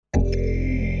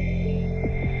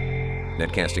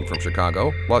Netcasting from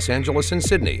Chicago, Los Angeles, and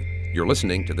Sydney, you're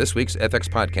listening to this week's FX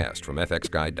Podcast from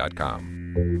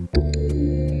fxguide.com.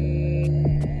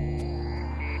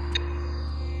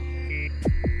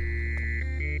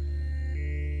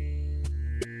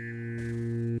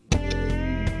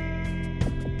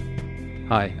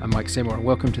 Hi, I'm Mike Seymour, and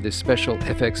welcome to this special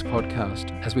FX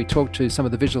podcast as we talk to some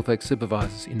of the visual effects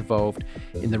supervisors involved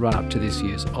in the run-up to this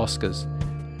year's Oscars.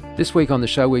 This week on the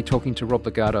show, we're talking to Rob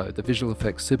Legato, the visual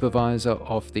effects supervisor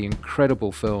of the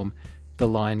incredible film The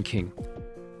Lion King.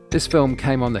 This film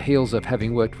came on the heels of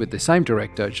having worked with the same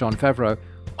director, Jon Favreau,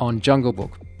 on Jungle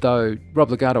Book, though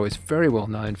Rob Legato is very well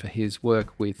known for his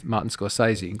work with Martin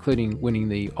Scorsese, including winning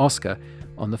the Oscar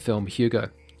on the film Hugo.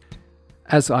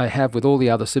 As I have with all the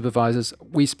other supervisors,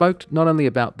 we spoke not only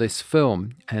about this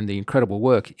film and the incredible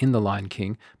work in The Lion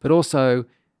King, but also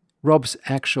Rob's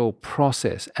actual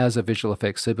process as a visual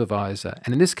effects supervisor,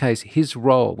 and in this case, his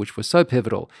role, which was so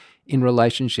pivotal in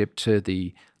relationship to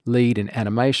the lead in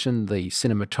animation, the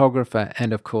cinematographer,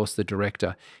 and of course the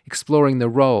director, exploring the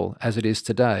role as it is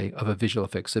today of a visual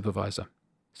effects supervisor.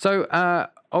 So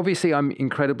obviously I'm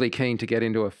incredibly keen to get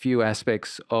into a few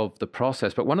aspects of the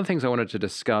process, but one of the things I wanted to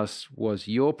discuss was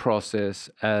your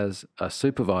process as a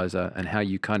supervisor and how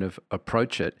you kind of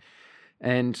approach it.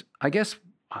 And I guess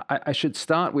I should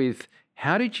start with,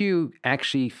 how did you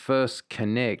actually first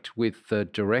connect with the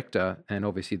director and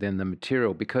obviously then the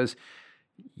material? Because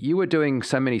you were doing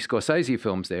so many Scorsese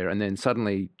films there and then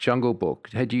suddenly Jungle Book.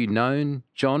 Had you known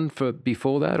Jon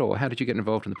before that, or how did you get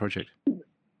involved in the project?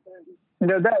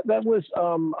 No, that was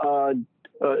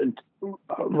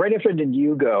right after I did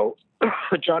Hugo.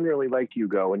 Jon really liked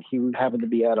Hugo, and he happened to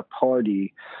be at a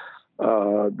party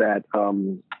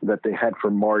that they had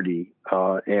for Marty,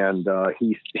 and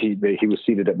he was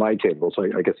seated at my table, so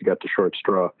I guess he got the short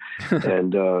straw.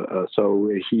 And so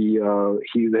he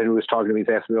then was talking to me, he's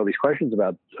asking me all these questions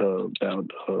about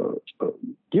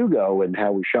Hugo and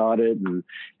how we shot it,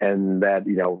 and that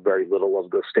very little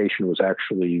of the station was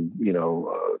actually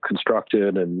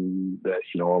constructed, and that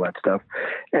all that stuff.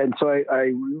 And so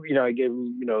I gave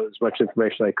him as much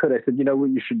information as I could. I said, what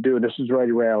you should do, and this is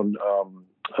right around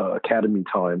Academy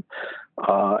time.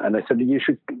 And I said, you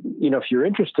should, if you're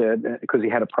interested, because he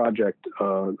had a project,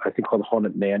 I think called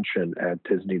Haunted Mansion at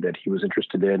Disney that he was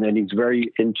interested in. And he's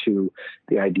very into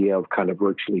the idea of kind of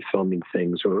virtually filming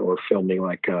things or filming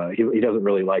like, he doesn't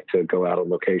really like to go out on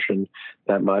location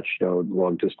that much,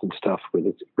 long distance stuff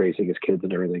with raising his kids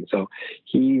and everything. So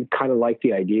he kind of liked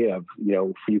the idea of,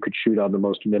 you could shoot on the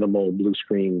most minimal blue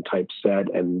screen type set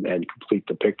and complete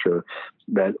the picture.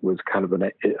 That was kind of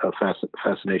a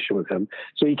fascination with him.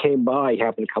 So he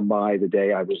happened to come by the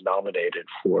day I was nominated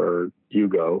for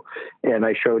Hugo, and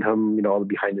I showed him, all the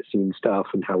behind the scenes stuff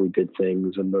and how we did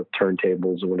things and the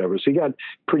turntables and whatever. So he got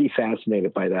pretty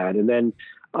fascinated by that. And then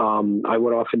I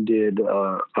went off and did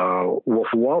Wolf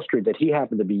of Wall Street that he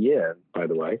happened to be in, by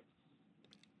the way.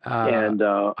 I had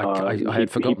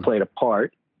forgotten. He played a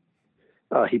part.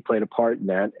 He played a part in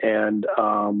that, and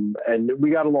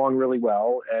we got along really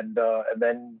well. And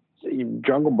then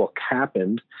Jungle Book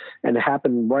happened, and it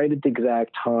happened right at the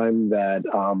exact time that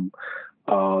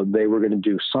they were going to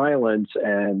do Silence,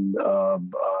 and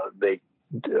they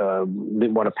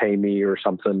didn't want to pay me or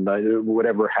something.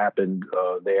 Whatever happened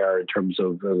there in terms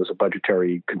of it was a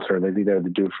budgetary concern. They had to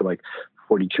do it for like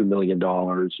 $42 million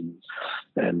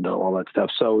and all that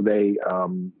stuff. So they.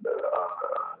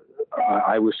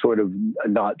 I was sort of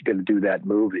not going to do that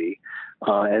movie.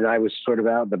 And I was sort of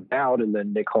out and about, and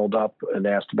then they called up and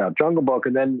asked about Jungle Book.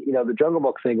 And then, the Jungle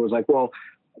Book thing was like, well,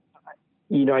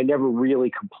 I never really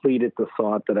completed the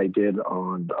thought that I did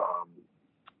on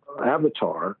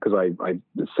Avatar, because I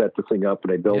set the thing up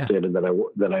and I built it, and then I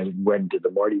went and did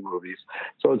the Marty movies.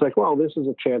 So I was like, well, this is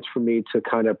a chance for me to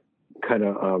kind of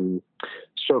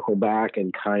circle back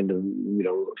and kind of,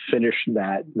 finish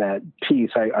that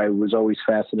piece. I was always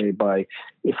fascinated by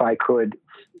if I could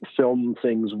film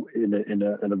things in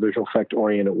a visual effect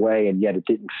oriented way, and yet it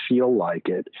didn't feel like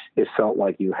it. It felt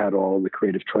like you had all the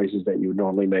creative choices that you would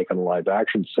normally make on a live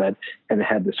action set, and it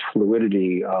had this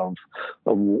fluidity of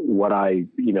what I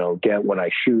get when I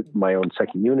shoot my own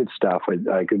second unit stuff.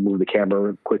 I could move the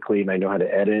camera quickly, and I know how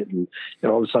to edit, and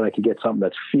all of a sudden I could get something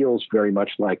that feels very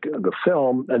much like the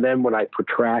film. And then when I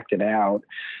protract it out,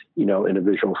 in a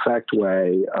visual effect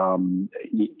way, I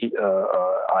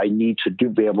need to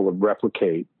be able to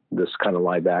replicate this kind of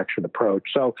live action approach.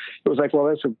 So it was like, well,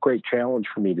 that's a great challenge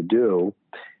for me to do.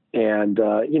 And,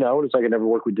 it was like I never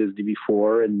worked with Disney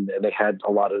before, and they had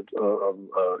a lot of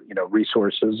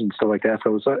resources and stuff like that.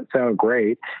 So it sounded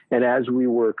great. And as we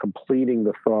were completing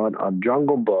the thought on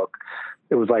Jungle Book,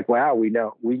 it was like, wow, we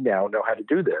now know how to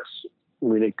do this.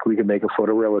 we could make a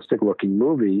photorealistic looking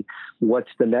movie.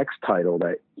 What's the next title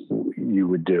that you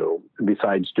would do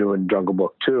besides doing Jungle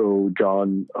Book 2?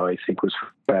 John, I think, was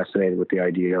fascinated with the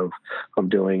idea of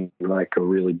doing like a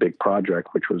really big project,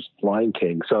 which was Lion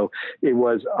King. So it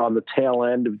was on the tail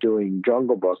end of doing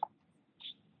Jungle Book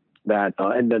that,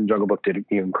 and then Jungle Book did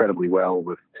incredibly well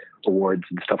with awards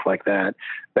and stuff like that,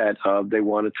 that they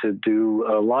wanted to do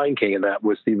Lion King. And that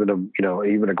was even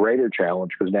a greater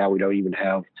challenge, because now we don't even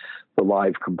have the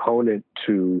live component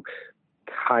to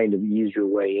kind of ease your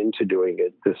way into doing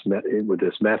it with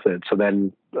this method. So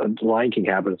then Lion King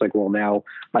happened. It's like, well, now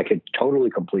I could totally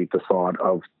complete the thought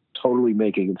of totally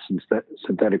making a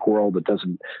synthetic world that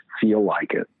doesn't feel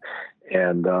like it.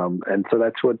 And so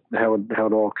that's how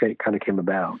it all kind of came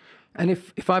about. And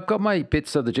if I've got my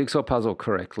bits of the jigsaw puzzle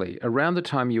correctly, around the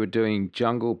time you were doing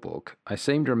Jungle Book, I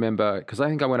seem to remember, because I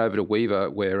think I went over to Weaver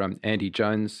where Andy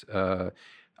Jones, I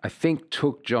think,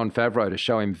 took Jon Favreau to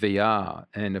show him VR.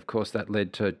 And of course, that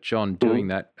led to John doing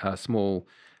that small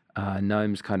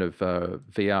gnomes kind of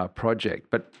VR project.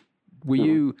 But were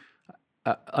you...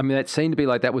 I mean, that seemed to be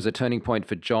like that was a turning point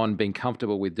for John being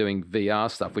comfortable with doing VR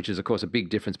stuff, which is, of course, a big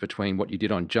difference between what you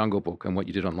did on Jungle Book and what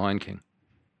you did on Lion King.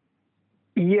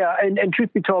 Yeah, and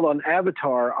truth be told, on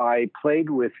Avatar, I played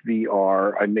with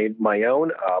VR. I made my own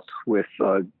up with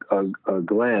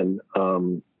Glenn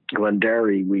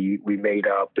Derry. We made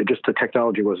up, just the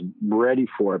technology wasn't ready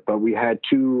for it, but we had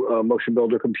two motion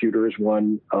builder computers,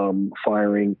 one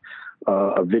firing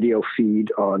a video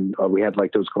feed on, we had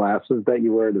like those glasses that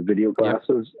you wear, the video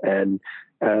glasses, yep.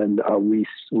 and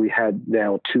we had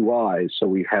now two eyes. So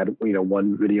we had,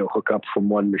 one video hookup from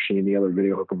one machine, the other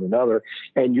video hookup from another,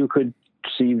 and you could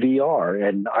see VR.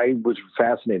 And I was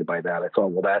fascinated by that. I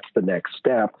thought, well, that's the next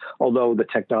step. Although the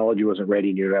technology wasn't ready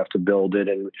and you'd have to build it.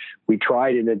 And we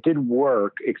tried it and it did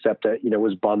work, except that, it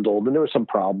was bundled and there were some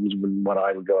problems when one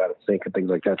eye would go out of sync and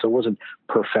things like that. So it wasn't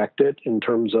perfected in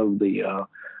terms of the,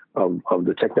 of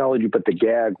the technology, but the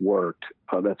gag worked.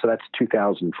 That's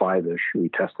 2005-ish. We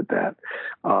tested that.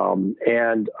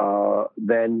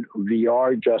 Then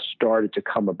VR just started to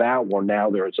come about. Well,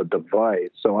 now there's a device.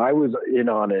 So I was in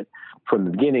on it from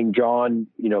the beginning. John,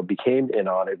 became in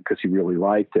on it because he really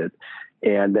liked it.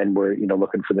 And then we're,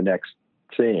 looking for the next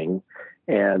thing.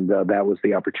 And that was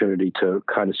the opportunity to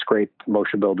kind of scrape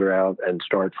Motion Builder out and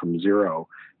start from zero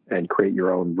and create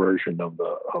your own version of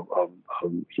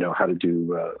how to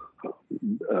do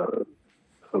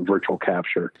virtual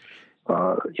capture,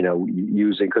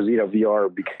 using, because,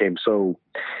 VR became so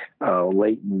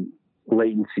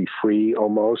latency free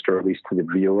almost, or at least to the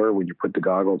viewer. When you put the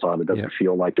goggles on, it doesn't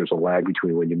feel like there's a lag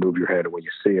between when you move your head and when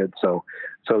you see it. So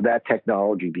that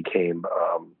technology became,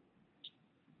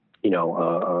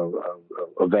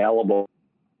 available.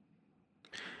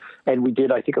 And we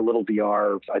did, I think, a little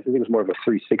VR. I think it was more of a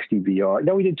 360 VR.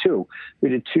 No, we did two. We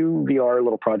did two VR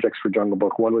little projects for Jungle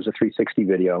Book. One was a 360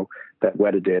 video that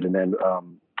Weta did, and then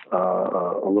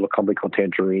a little company called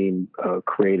Tangerine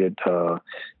created. You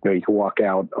can walk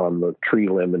out on the tree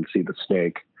limb and see the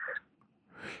snake.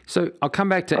 So I'll come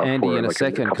back to Andy in a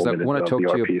second because I want to talk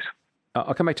to you.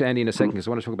 I'll come back to Andy in a second because I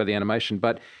want to talk about the animation,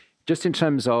 but just in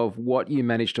terms of what you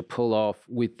managed to pull off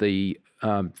with the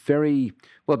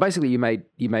basically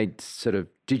you made sort of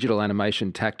digital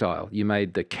animation tactile. You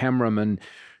made the cameraman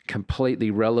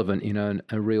completely relevant in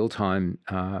a real-time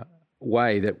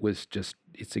way that was just,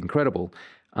 it's incredible.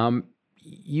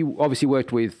 You obviously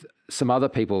worked with some other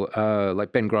people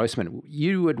like Ben Grossman.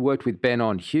 You had worked with Ben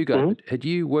on Hugo. Mm-hmm. Had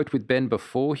you worked with Ben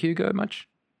before Hugo much?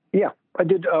 Yeah, I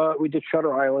did. We did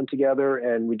Shutter Island together,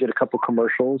 and we did a couple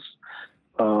commercials.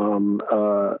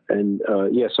 So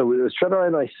Shutter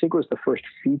Island, I think, was the first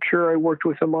feature I worked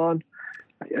with him on.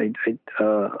 I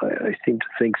seem to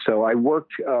think so. I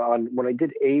worked when I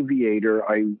did Aviator.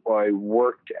 I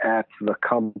worked at the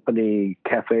company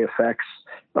Cafe FX.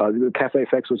 Cafe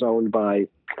FX was owned by,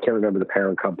 I can't remember the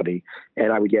parent company,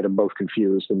 and I would get them both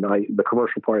confused. And the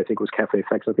commercial part, I think, was Cafe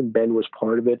FX. I think Ben was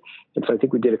part of it, and so I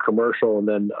think we did a commercial. And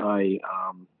then I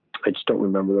just don't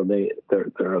remember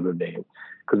their other name,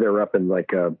 because they were up in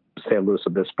like San Luis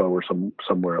Obispo or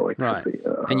somewhere like right.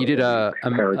 that. And you did a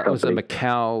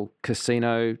Macau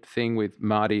casino thing with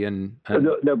Marty and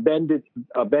no, Ben did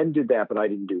that, but I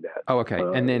didn't do that. Oh, okay.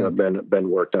 And then Ben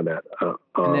worked on that.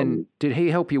 And then did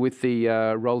he help you with the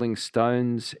Rolling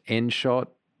Stones end shot?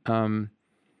 Yes.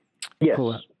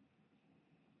 Right.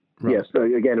 Yes.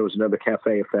 Again, it was another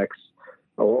Cafe Effects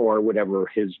or whatever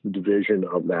his division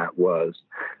of that was.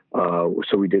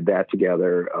 So we did that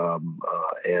together.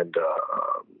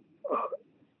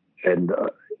 And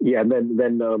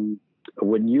then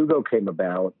when Hugo came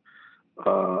about,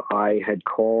 I I had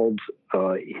called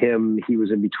him. He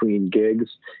was in between gigs.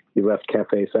 He left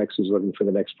Cafe FX. He was looking for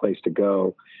the next place to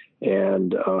go.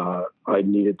 And I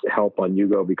needed help on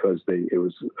Hugo because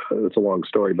it's a long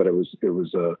story, but it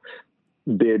was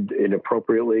bid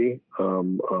inappropriately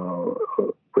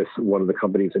with one of the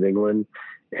companies in England,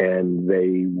 and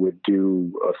they would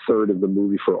do a third of the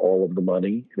movie for all of the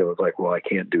money. And it was like, well, I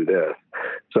can't do this.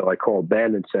 So I called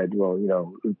Ben and said, well,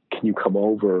 can you come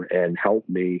over and help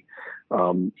me,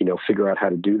 figure out how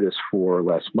to do this for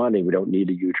less money? We don't need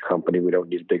a huge company. We don't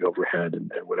need a big overhead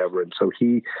and whatever. And so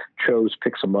he chose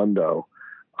Pixamundo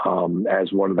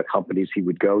as one of the companies he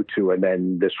would go to. And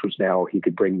then this was now he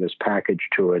could bring this package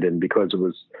to it. And because it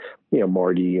was,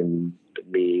 Marty and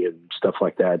me and stuff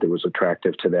like that, it was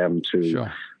attractive to them to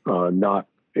not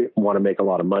want to make a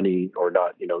lot of money or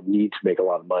not, need to make a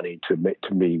lot of money to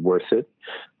be worth it.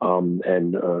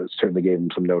 And certainly gave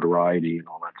him some notoriety and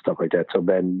all that stuff like that. So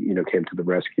Ben, came to the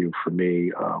rescue for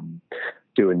me,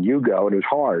 doing Hugo, and it was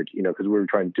hard, because we were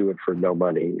trying to do it for no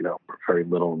money, very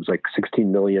little. It was like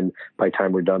 16 million by the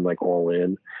time we're done, like all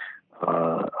in.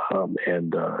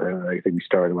 And I think we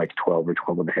started like 12 or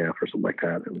 12 and a half or something like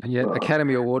that. Was, and yet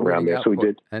Academy Award winning output. So we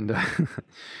did. And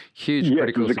huge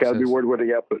critical it was success. Academy Award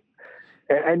winning output.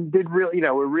 And did really,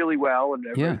 really well, and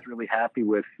everybody's really happy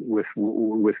with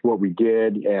what we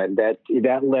did, and that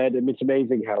led. It's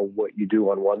amazing how what you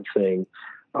do on one thing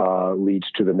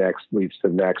leads to the next,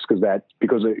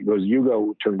 because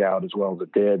Hugo turned out as well as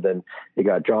it did, then it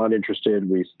got John interested.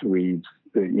 We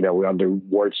we're on the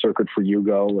award circuit for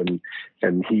Hugo,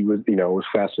 and he was, was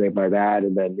fascinated by that.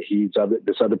 And then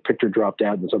this other picture dropped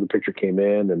out, and this other picture came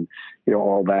in, and,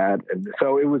 all that. And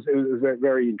so it was very,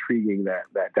 very intriguing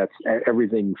that's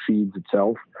everything feeds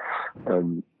itself.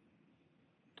 I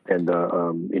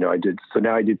did, so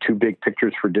now I did 2 big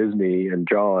pictures for Disney and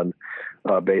John,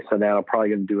 based on that. I'm probably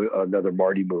going to do another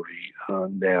Marty movie,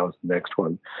 now is the next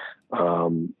one.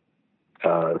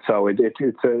 So it's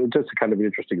just a kind of an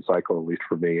interesting cycle, at least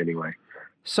for me anyway.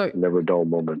 So never a dull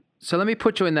moment. So let me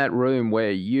put you in that room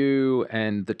where you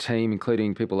and the team,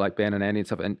 including people like Ben and Andy and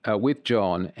stuff, and with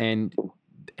John, and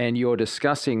you're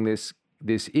discussing this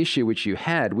issue which you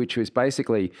had, which was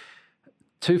basically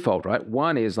twofold, right?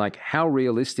 One is like, how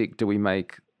realistic do we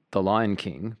make The Lion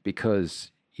King?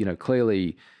 Because,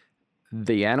 clearly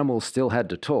the animals still had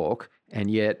to talk, and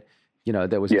yet,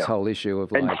 there was this whole issue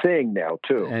of like... And sing now,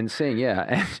 too. And sing,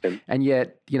 yeah. And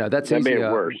yet, that's that easier. Made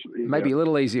it worse. Maybe a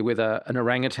little easier with an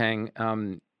orangutan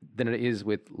than it is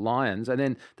with lions. And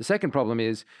then the second problem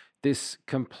is this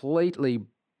completely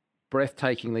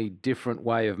breathtakingly different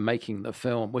way of making the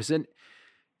film.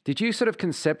 Did you sort of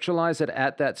conceptualize it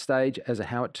at that stage as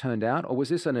how it turned out? Or was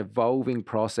this an evolving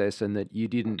process and that you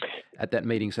didn't, at that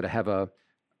meeting, sort of have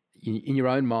in your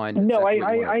own mind? No,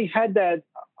 I had that.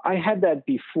 I had that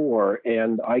before,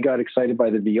 and I got excited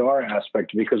by the VR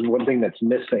aspect because one thing that's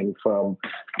missing from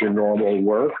the normal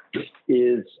work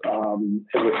is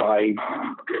which I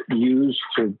use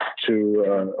to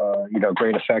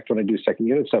great effect when I do second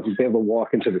unit stuff, is be able to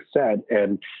walk into the set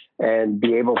and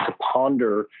be able to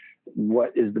ponder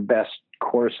what is the best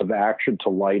course of action to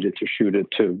light it, to shoot it,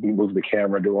 to move the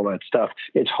camera, do all that stuff.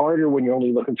 It's harder when you're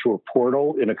only looking through a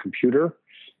portal in a computer.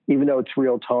 Even though it's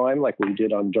real time, like we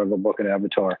did on Jungle Book and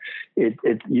Avatar,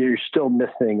 you're still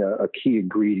missing a key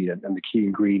ingredient, and the key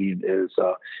ingredient is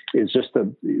just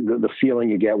the feeling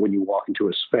you get when you walk into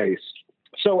a space.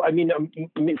 So,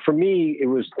 for me, it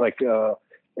was like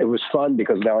it was fun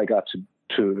because now I got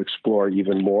to explore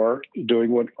even more,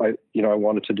 doing what I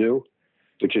wanted to do,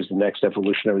 which is the next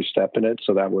evolutionary step in it.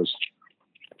 So that was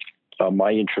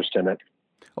my interest in it.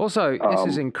 Also, this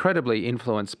is incredibly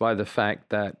influenced by the fact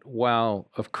that while,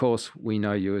 of course, we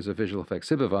know you as a visual effects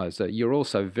supervisor, you're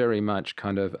also very much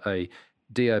kind of a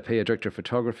DOP, a director of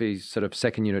photography, sort of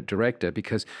second unit director,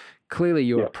 because clearly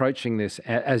you're approaching this,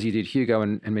 as you did Hugo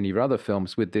and many of your other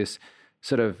films, with this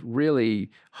sort of really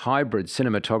hybrid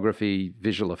cinematography,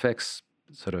 visual effects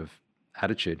sort of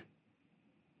attitude.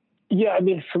 Yeah,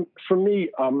 for me,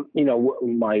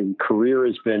 my career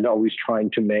has been always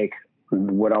trying to make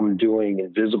what I'm doing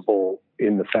invisible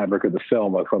in the fabric of the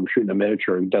film. If I'm shooting a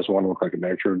miniature, it doesn't want to look like a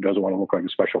miniature. It doesn't want to look like a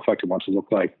special effect. It wants to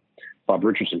look like Bob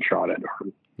Richardson shot it,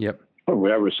 or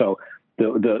whatever. So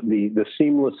the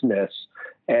seamlessness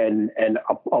and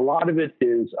a lot of it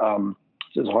is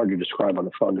it's hard to describe on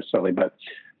the phone necessarily, but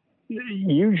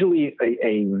usually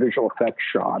a visual effects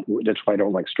shot. That's why I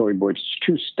don't like storyboards. It's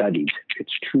too studied.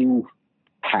 It's too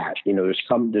pat.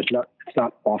 It's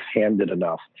not offhanded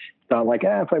enough. It's not like,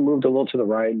 if I moved a little to the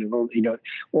right,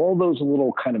 all those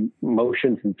little kind of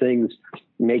motions and things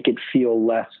make it feel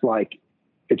less like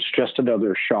it's just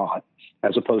another shot,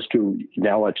 as opposed to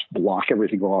now let's block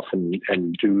everything off and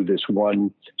do this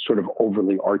one sort of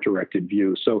overly art-directed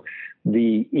view. So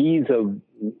the ease of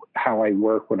how I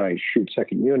work when I shoot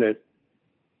second unit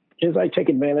is I take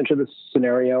advantage of the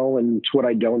scenario, and it's what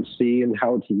I don't see and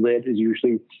how it's lit is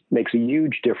usually makes a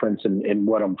huge difference in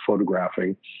what I'm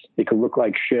photographing. It can look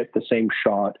like shit, the same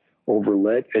shot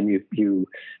overlit, and you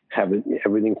have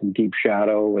everything's in deep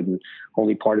shadow and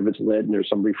only part of it's lit, and there's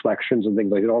some reflections and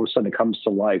things like that. All of a sudden it comes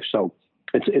to life. So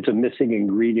it's a missing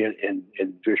ingredient in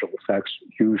visual effects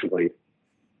usually.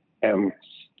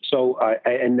 So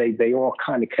they all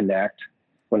kind of connect.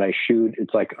 When I shoot,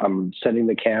 it's like I'm setting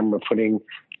the camera, putting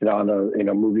it on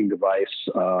a moving device,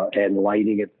 and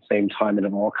lighting at the same time, and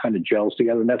it all kind of gels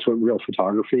together. And that's what real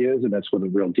photography is, and that's what a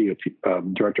real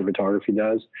DOP, director of photography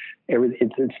does.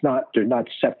 It's not, they're not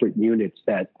separate units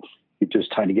that you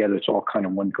just tie together. It's all kind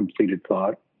of one completed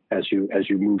thought as you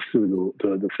move through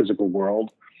the physical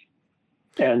world.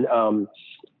 And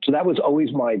so that was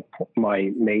always my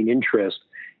main interest.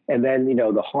 And then,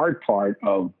 the hard part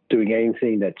of doing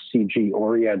anything that's CG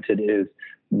oriented is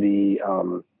the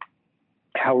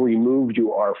how removed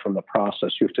you are from the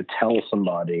process. You have to tell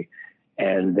somebody,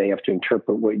 and they have to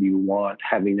interpret what you want,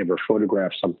 having never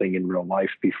photographed something in real life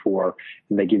before,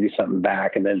 and they give you something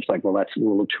back, and then it's like, well, that's a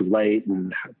little too late,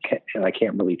 and I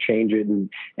can't really change it, and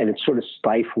it's sort of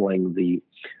stifling the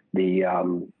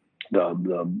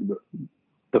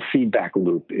feedback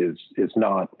loop is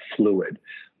not fluid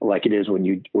like it is when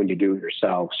you do it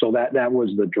yourself. So that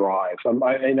was the drive. I'm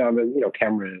a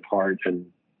camera at heart, and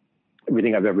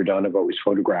everything I've ever done, I've always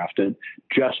photographed it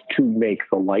just to make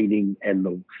the lighting and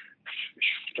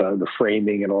the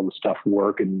framing and all the stuff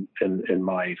work in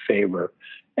my favor.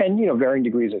 And varying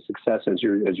degrees of success as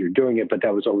you're doing it, but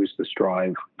that was always the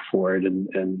strive for it.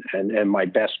 And my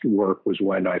best work was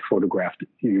when I photographed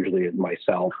usually it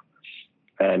myself.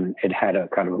 And it had a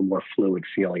kind of a more fluid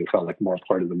feeling, felt like more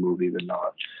part of the movie than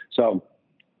not. So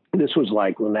this was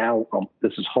like, well, now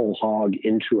this is whole hog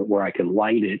into it where I can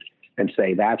light it and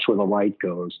say, that's where the light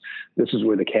goes. This is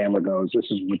where the camera goes. This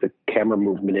is what the camera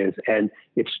movement is. And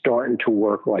it's starting to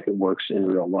work like it works in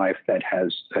real life that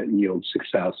yields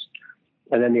success.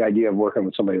 And then the idea of working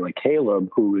with somebody like Caleb,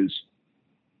 who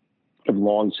I've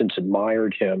long since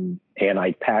admired him, and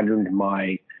I patterned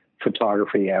my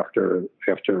photography after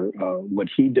what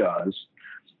he does,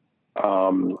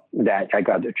 that I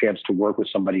got the chance to work with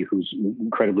somebody who's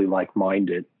incredibly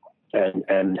like-minded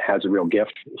and has a real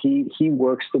gift. He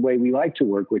works the way we like to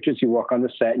work, which is you walk on the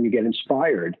set and you get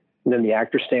inspired. And then the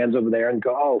actor stands over there and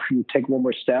go, oh, if you take one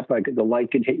more step, the light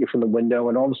could hit you from the window.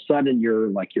 And all of a sudden your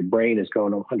brain is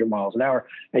going 100 miles an hour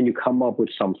and you come up with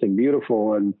something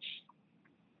beautiful. And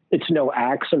it's no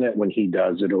accident when he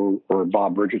does it or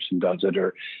Bob Richardson does it,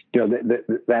 or,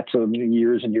 that's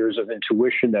years and years of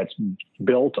intuition that's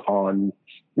built on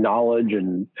knowledge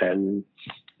and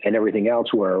everything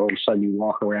else, where all of a sudden you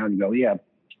walk around and go, yeah,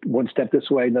 one step this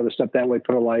way, another step that way,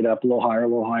 put a light up a little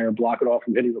higher, block it off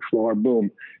from hitting the floor, boom.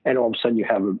 And all of a sudden you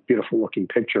have a beautiful looking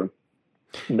picture.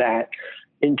 That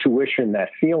intuition, that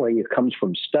feeling, it comes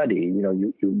from study.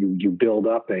 You build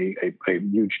up a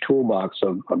huge toolbox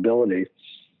of ability,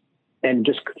 and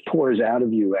just pours out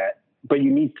of you but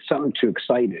you need something to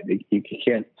excite it. You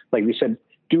can't, like we said,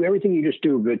 do everything you just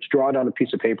do, but draw it on a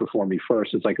piece of paper for me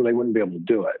first. It's like, well, they wouldn't be able to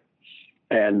do it.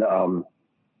 And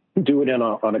do it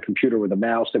on a computer with a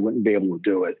mouse, they wouldn't be able to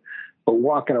do it. But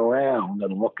walking around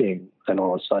and looking, and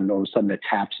all of a sudden it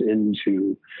taps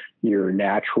into your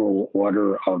natural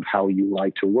order of how you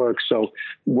like to work. So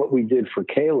what we did for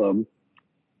Caleb,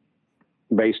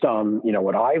 based on,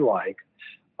 what I like,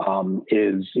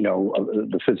 is,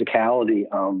 the physicality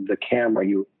of the camera.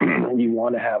 You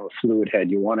want to have a fluid head.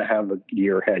 You want to have a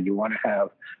gear head. You want to have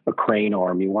a crane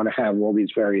arm. You want to have all these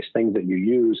various things that you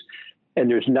use. And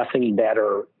there's nothing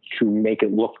better to make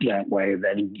it look that way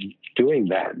than doing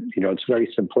that. It's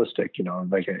very simplistic,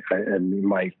 and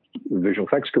my visual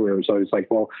effects career was always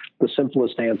like, well, the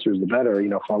simplest answer is the better.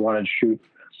 If I wanted to shoot,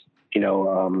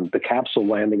 the capsule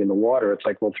landing in the water, it's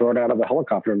like, well, throw it out of a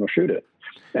helicopter and they'll shoot it.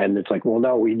 And it's like, well,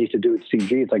 no, we need to do it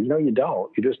CG. It's like, no, you don't.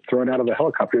 You just throw it out of a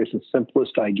helicopter. It's the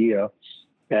simplest idea.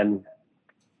 And,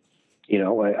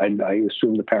 I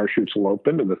assume the parachutes will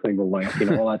open and the thing will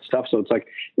land, all that stuff. So it's like,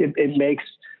 it makes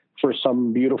for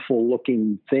some beautiful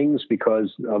looking things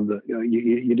because of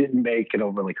you didn't make it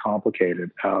overly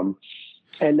complicated.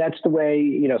 And that's the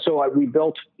way, so we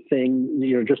built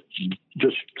things,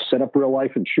 just set up real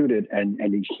life and shoot it, and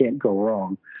you can't go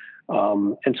wrong.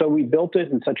 And so we built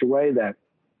it in such a way that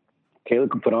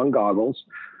Caleb could put on goggles,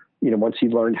 once he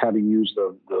learned how to use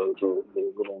the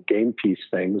little game piece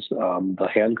things, the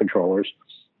hand controllers,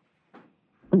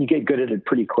 you get good at it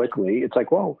pretty quickly. It's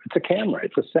like, well, it's a camera,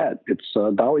 it's a set, it's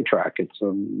a dolly track, it's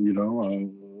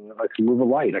I can move a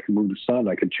light, I can move the sun,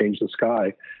 I could change the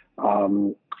sky.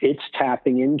 It's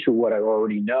tapping into what I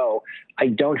already know. I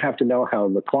don't have to know how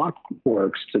the clock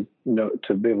works to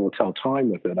be able to tell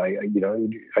time with it. I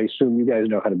assume you guys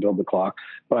know how to build the clock,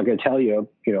 but I can tell you,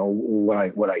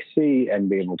 what I see and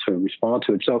be able to respond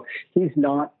to it. So he's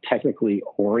not technically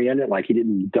oriented. Like he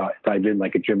didn't dive in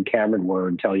like a Jim Cameron would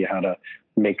and tell you how to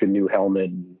make a new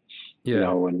helmet, and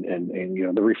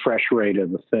the refresh rate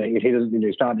of the thing.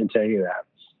 He's not into any of that.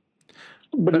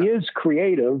 But he is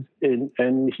creative,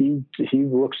 and he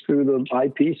looks through the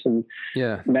eyepiece, and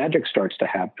magic starts to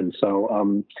happen.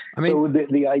 So, so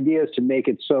the idea is to make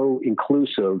it so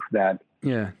inclusive that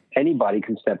anybody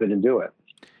can step in and do it.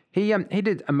 He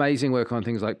did amazing work on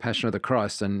things like Passion of the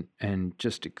Christ, and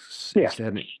just he's had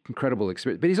an incredible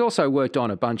experience. But he's also worked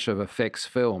on a bunch of effects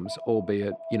films,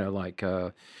 albeit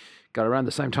got around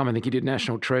the same time. I think he did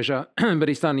National Treasure, but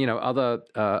he's done, other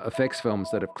effects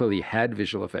films that have clearly had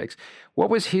visual effects. What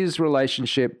was his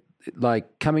relationship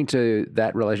like, coming to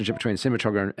that relationship between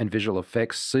cinematographer and visual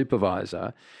effects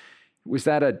supervisor?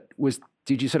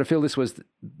 Did you sort of feel this was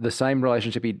the same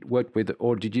relationship he'd worked with,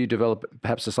 or did you develop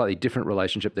perhaps a slightly different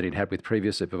relationship that he'd had with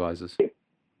previous supervisors?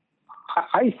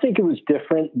 I think it was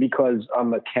different because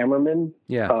I'm a cameraman,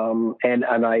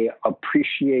 and I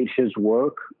appreciate his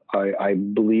work. I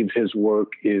believe his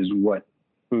work is what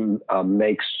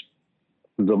makes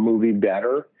the movie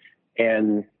better.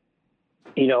 And,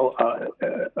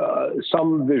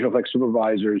 some visual effects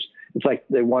supervisors, it's like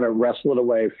they want to wrestle it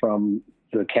away from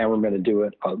the cameraman and do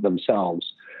it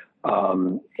themselves.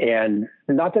 And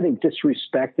not that they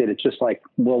disrespect it. It's just like,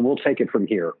 well, we'll take it from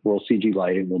here. We'll CG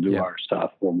lighting. We'll do our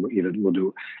stuff. We'll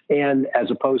do. And as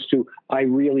opposed to, I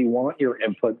really want your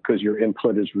input because your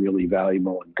input is really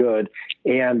valuable and good.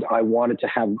 And I wanted to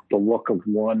have the look of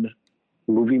one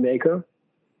movie maker,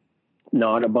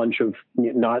 not a bunch of,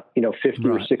 50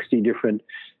 or 60 different,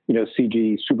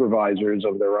 CG supervisors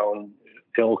of their own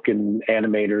ilk and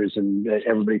animators, and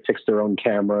everybody picks their own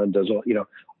camera and does all,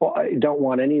 well, I don't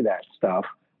want any of that stuff.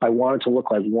 I want it to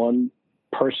look like one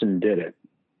person did it,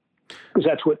 because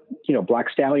that's what, Black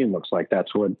Stallion looks like.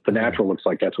 That's what The Natural looks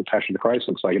like. That's what Passion of the Christ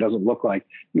looks like. It doesn't look like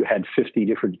you had 50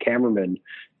 different cameramen,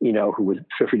 who with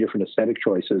 50 different aesthetic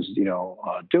choices,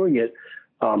 doing it.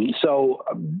 So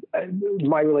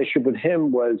my relationship with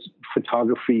him was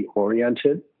photography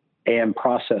oriented and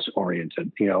process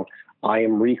oriented. I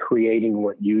am recreating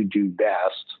what you do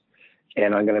best,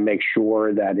 and I'm going to make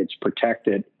sure that it's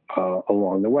protected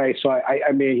along the way. So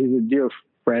I mean, he's a dear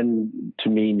friend to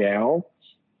me now,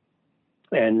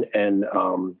 and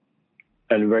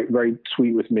very, very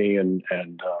sweet with me, and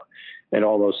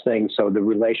all those things. So the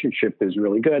relationship is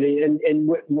really good. And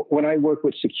when I work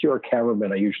with secure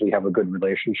cameramen, I usually have a good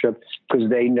relationship because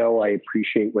they know I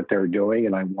appreciate what they're doing,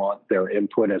 and I want their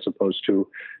input as opposed to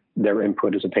their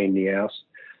input is a pain in the ass.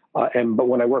 But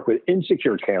when I work with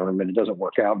insecure cameramen, it doesn't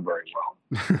work out very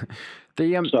well.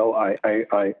 The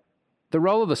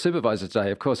role of the supervisor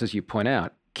today, of course, as you point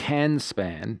out, can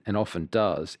span, and often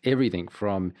does, everything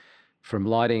from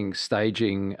lighting,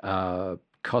 staging,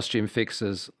 costume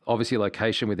fixes, obviously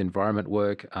location with environment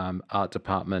work, art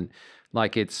department.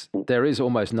 There is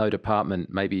almost no department,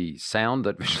 maybe sound,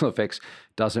 that visual effects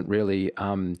doesn't really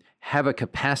have a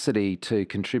capacity to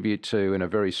contribute to in a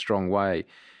very strong way.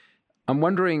 I'm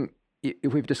wondering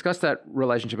if we've discussed that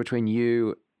relationship between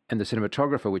you and the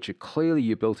cinematographer, which clearly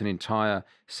you built an entire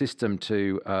system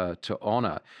to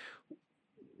honor.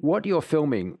 What you're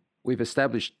filming, we've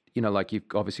established, you've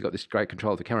obviously got this great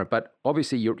control of the camera, but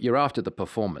obviously you're after the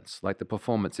performance. Like, the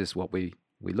performance is what we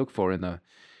look for in that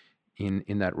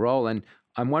role. And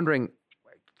I'm wondering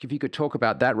if you could talk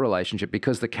about that relationship,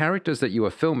 because the characters that you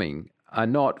are filming are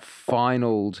not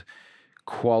finaled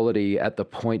quality at the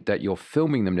point that you're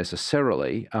filming them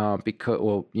necessarily, No,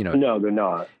 they're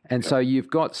not. And so you've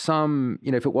got some,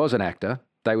 if it was an actor,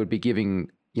 they would be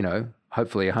giving,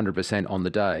 hopefully 100% on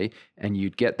the day, and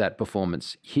you'd get that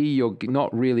performance. Here, you're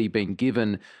not really being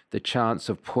given the chance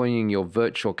of pointing your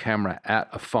virtual camera at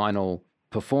a final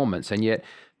performance. And yet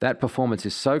that performance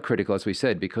is so critical, as we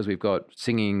said, because we've got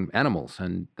singing animals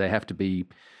and they have to be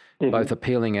both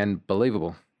appealing and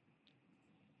believable.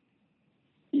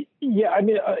 Yeah, I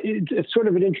mean, it's sort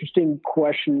of an interesting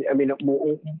question. I mean,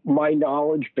 my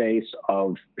knowledge base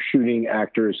of shooting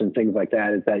actors and things like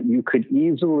that is that you could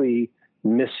easily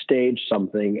misstage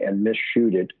something and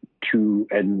misshoot it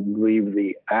and leave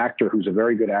the actor, who's a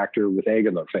very good actor, with egg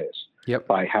in their face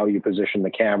by how you position the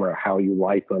camera, how you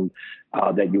light them,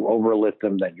 that you overlit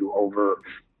them, that you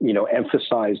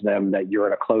emphasize them, that you're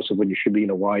in a close-up when you should be in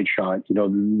a wide shot.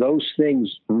 Those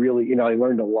things really, I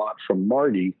learned a lot from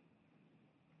Marty.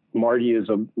 Marty is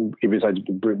besides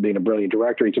being a brilliant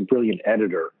director, he's a brilliant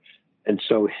editor. And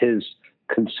so his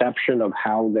conception of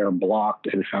how they're blocked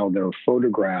and how they're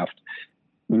photographed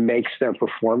makes their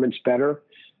performance better.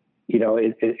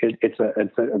 It's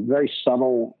a very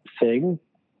subtle thing.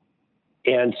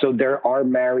 And so they are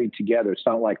married together. It's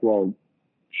not like, well,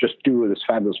 just do this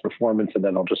fabulous performance and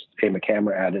then I'll just aim a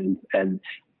camera at it and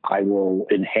I will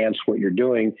enhance what you're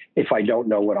doing if I don't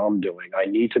know what I'm doing. I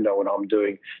need to know what I'm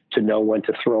doing to know when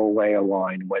to throw away a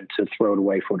line, when to throw it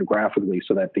away photographically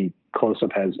so that the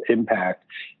close-up has impact.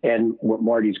 And what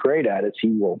Marty's great at is he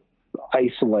will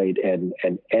isolate and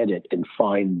edit and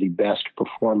find the best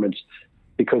performance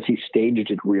because he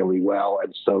staged it really well.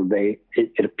 And so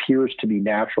it appears to be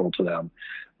natural to them.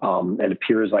 It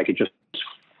appears like it just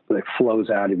flows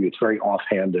out of you. It's very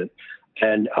offhanded.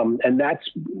 And that's,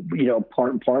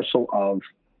 part and parcel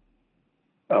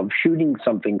of shooting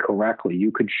something correctly.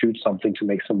 You could shoot something to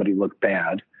make somebody look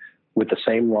bad with the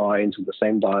same lines, with the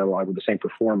same dialogue, with the same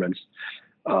performance.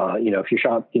 If you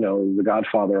shot, The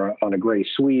Godfather on a gray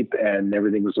sweep and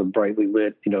everything was a brightly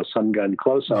lit, sun gun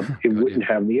close up, it wouldn't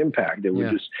have the impact. It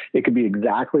would it could be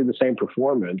exactly the same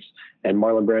performance and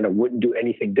Marlon Brando wouldn't do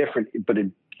anything different, but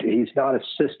he's not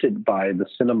assisted by the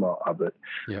cinema of it.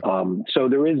 Yeah. So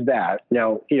there is that.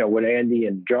 Now, what Andy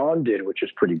and John did, which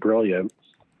is pretty brilliant,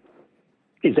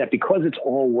 is that because it's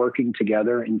all working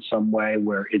together in some way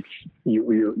where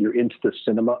you're into the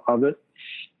cinema of it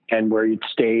and where it's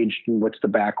staged and what's the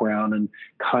background and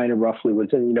kind of roughly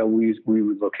what's in, we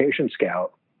would location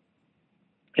scout.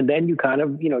 And then you kind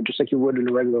of, just like you would in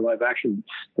a regular live action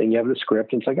thing, you have the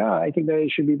script and it's like, I think they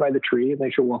should be by the tree and they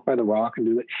should walk by the rock and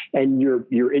do it. And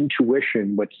your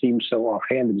intuition, what seems so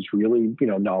offhanded, is really,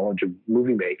 knowledge of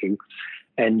movie making.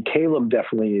 And Caleb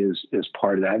definitely is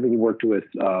part of that. I think he worked with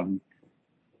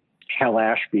Hal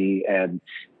Ashby, and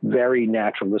very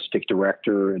naturalistic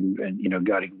director and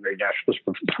got very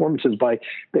naturalistic performances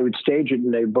they would stage it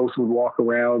and they both would walk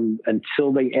around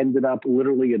until they ended up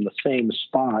literally in the same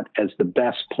spot as the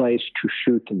best place to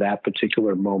shoot that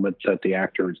particular moment that the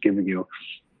actor is giving you.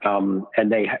 And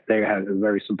they had a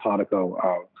very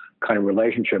simpatico kind of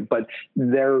relationship, but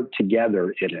they're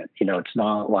together in it. It's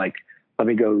not like, let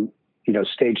me go,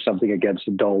 stage something against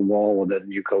a dull wall and then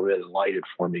you go in and light it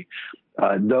for me.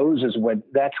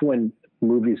 That's when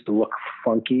movies look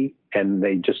funky and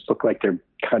they just look like they're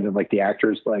kind of like the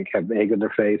actors like have egg in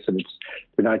their face and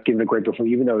they're not giving a great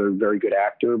performance, even though they're a very good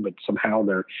actor, but somehow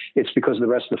it's because the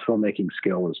rest of the filmmaking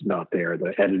skill is not there.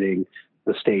 The editing,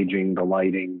 the staging, the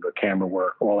lighting, the camera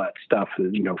work, all that stuff,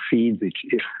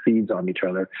 feeds on each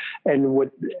other. And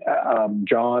what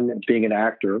John being an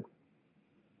actor,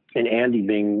 and Andy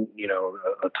being,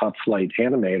 a top flight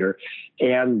animator,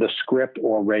 and the script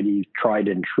already tried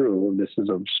and true. This is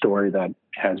a story that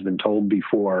has been told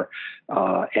before.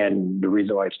 And the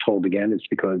reason why it's told again is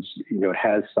because, it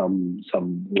has some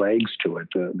legs to it.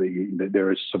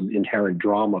 There is some inherent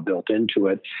drama built into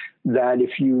it that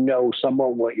if you know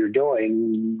somewhat what you're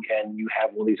doing and you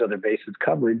have all these other bases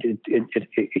covered,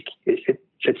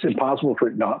 it's impossible for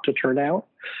it not to turn out.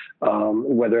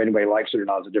 Whether anybody likes it or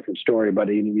not is a different story, but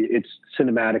it's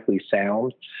cinematically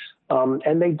sound.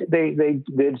 And they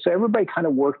did. So everybody kind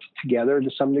of worked together to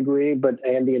some degree, but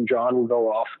Andy and John will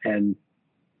go off and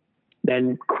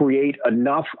then create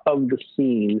enough of the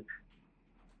scene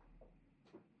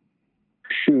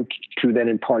shoot to then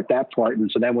impart that part.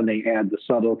 And so then when they add the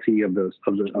subtlety of the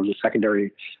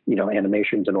secondary,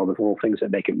 animations and all the little things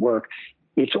that make it work,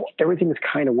 everything is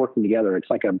kind of working together. It's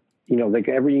like like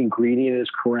every ingredient is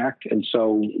correct. And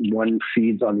so one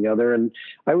feeds on the other. And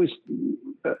I was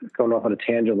going off on a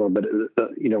tangent a little bit,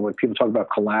 when people talk about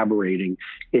collaborating,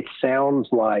 it sounds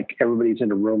like everybody's in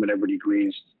a room and everybody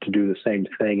agrees to do the same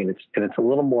thing. And it's a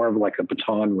little more of like a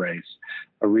baton race,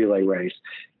 a relay race.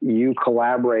 You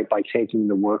collaborate by taking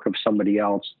the work of somebody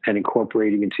else and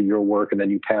incorporating into your work. And then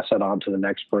you pass that on to the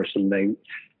next person.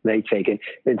 They take it.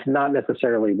 It's not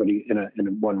necessarily everybody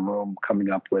in one room coming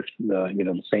up with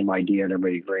the same idea and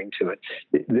everybody agreeing to it.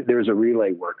 There's a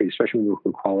relay work, especially when you work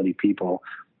with quality people.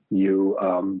 You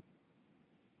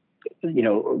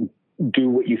do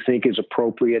what you think is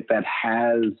appropriate that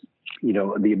has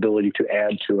the ability to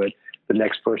add to it. The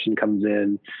next person comes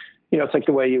in. It's like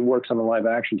the way it works on a live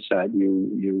action set.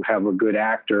 You have a good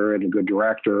actor and a good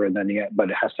director, and then but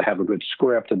it has to have a good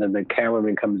script. And then the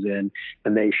cameraman comes in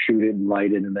and they shoot it and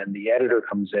light it. And then the editor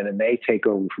comes in and they take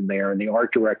over from there. And the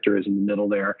art director is in the middle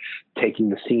there, taking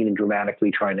the scene and dramatically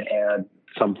trying to add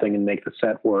something and make the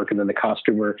set work, and then the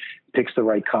costumer picks the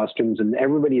right costumes, and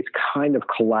everybody is kind of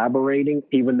collaborating,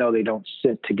 even though they don't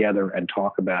sit together and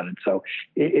talk about it. So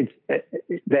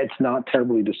that's not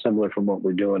terribly dissimilar from what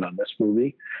we're doing on this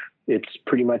movie. It's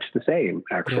pretty much the same,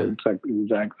 actually. Yeah. It's like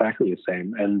exactly the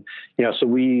same. And, so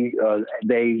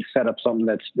they set up something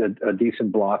that's a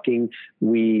decent blocking.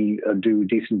 We do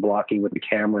decent blocking with the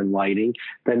camera and lighting.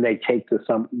 Then they take the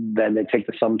sum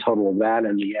total of that,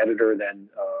 and the editor then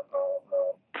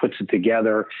puts it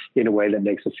together in a way that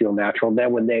makes it feel natural. And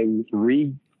then when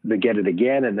they get it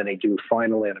again, and then they do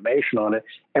final animation on it,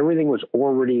 everything was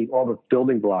already, all the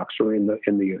building blocks are in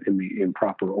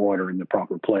proper order, in the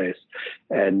proper place.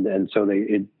 And so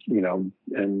I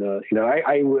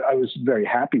was very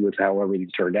happy with how everything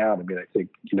turned out. I mean, I think,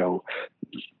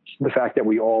 the fact that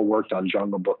we all worked on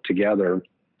Jungle Book together,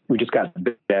 we just got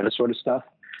better sort of stuff.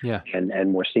 Yeah.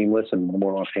 And more seamless and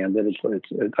more offhanded.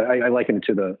 I liken it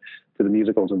to the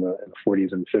musicals in the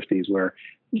 40s and 50s, where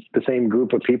the same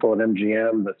group of people at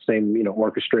MGM, the same,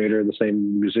 orchestrator, the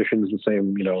same musicians, the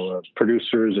same,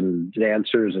 producers and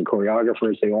dancers and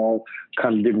choreographers, they all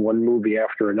kind of did one movie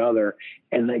after another,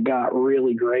 and they got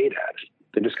really great at it.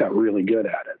 They just got really good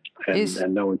at it,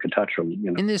 and no one could touch them.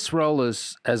 In this role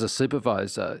as a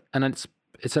supervisor, and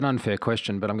it's an unfair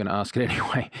question, but I'm going to ask it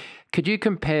anyway. Could you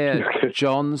compare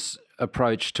John's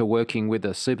approach to working with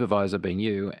a supervisor, being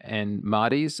you, and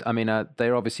Marty's? I mean,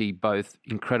 they're obviously both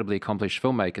incredibly accomplished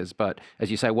filmmakers, but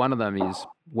as you say, one of them is,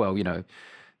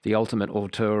 the ultimate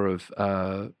auteur of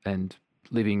and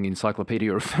living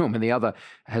encyclopedia of film, and the other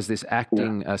has this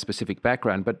acting specific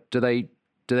background. But do they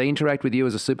interact with you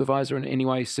as a supervisor in any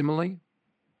way similarly?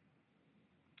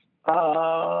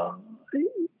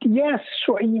 Yes,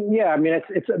 sure. Yeah. I mean,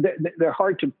 they're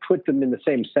hard to put them in the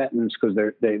same sentence because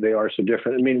they are so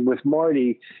different. I mean, with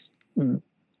Marty,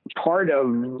 part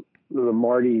of the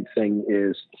Marty thing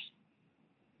is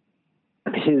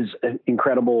his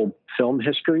incredible film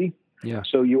history. Yeah.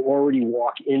 So you already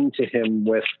walk into him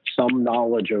with some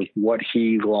knowledge of what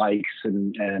he likes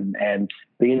and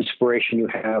the inspiration you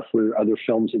have for other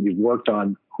films that you've worked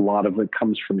on. A lot of it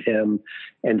comes from him.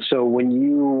 And so when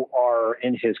you are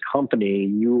in his company,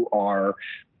 you are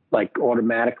like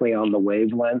automatically on the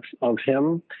wavelength of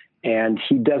him. And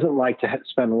he doesn't like to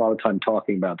spend a lot of time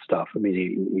talking about stuff. I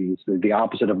mean, he's the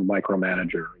opposite of a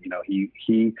micromanager.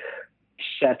 He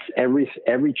sets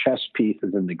every chess piece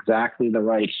is in exactly the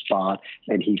right spot,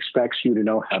 and he expects you to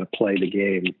know how to play the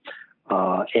game.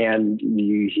 And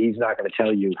he's not going to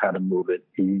tell you how to move it,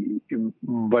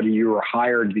 but you're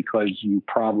hired because you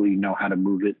probably know how to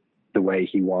move it the way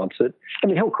he wants it. I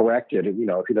mean, he'll correct it. If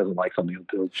he doesn't like something,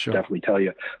 he'll definitely tell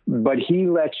you. But he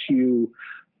lets you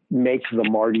make the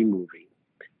Marty movie.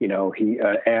 He'll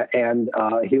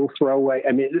throw away.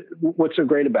 I mean, what's so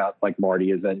great about like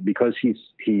Marty is that because he's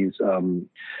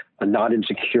not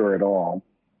insecure at all.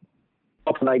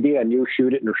 Up an idea and you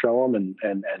shoot it and show him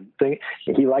and think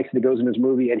he likes it, it goes in his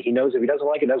movie, and he knows if he doesn't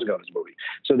like it, it doesn't go in his movie.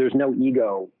 So there's no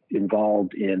ego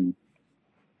involved in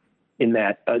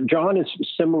that. John is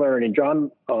similar, and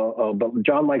but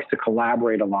John likes to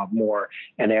collaborate a lot more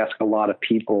and ask a lot of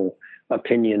people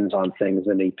opinions on things,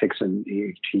 and he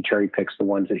cherry picks the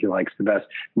ones that he likes the best.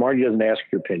 Marty doesn't ask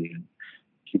your opinion.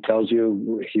 He tells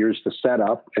you, here's the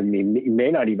setup, and he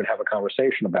may not even have a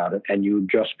conversation about it, and you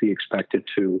just be expected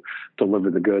to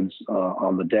deliver the goods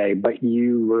on the day. But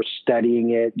you were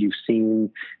studying it. You've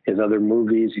seen his other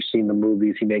movies. You've seen the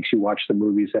movies. He makes you watch the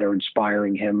movies that are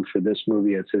inspiring him for this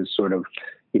movie. It's his sort of,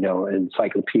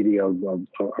 encyclopedia of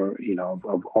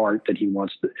art that he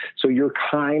wants to. So you're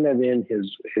kind of in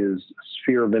his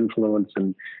sphere of influence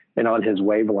and on his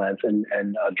wavelength. And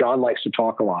John likes to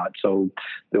talk a lot. So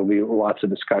there'll be lots of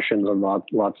discussions and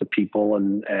lots of people.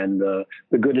 And the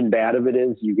good and bad of it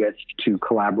is you get to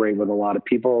collaborate with a lot of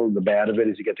people. The bad of it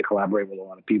is you get to collaborate with a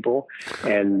lot of people.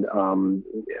 And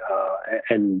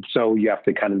so you have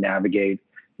to kind of navigate,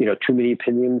 too many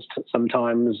opinions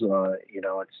sometimes.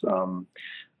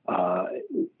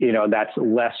 That's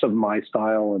less of my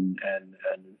style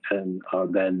than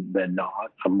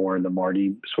not. I'm more in the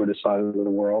Marty sort of side of the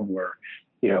world where,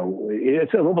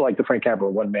 it's a little bit like the Frank Capra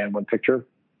one man, one picture,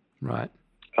 right?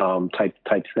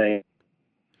 Type thing.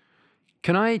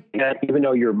 Can I? Even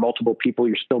though you're multiple people,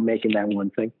 you're still making that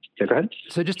one thing. Yeah, go ahead.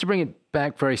 So just to bring it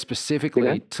back very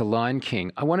specifically to Lion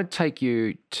King, I want to take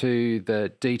you to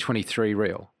the D23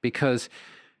 reel, because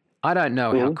I don't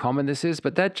know how common this is,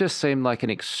 but that just seemed like an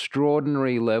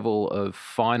extraordinary level of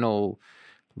final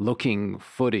looking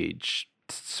footage.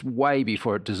 It's way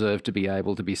before it deserved to be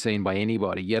able to be seen by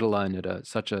anybody, yet alone at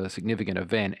such a significant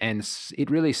event. And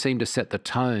it really seemed to set the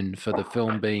tone for the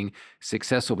film being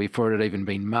successful before it had even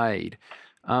been made.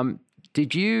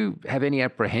 Did you have any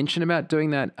apprehension about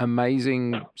doing that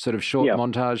amazing sort of short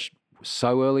montage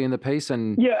so early in the piece?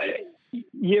 And yeah,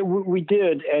 we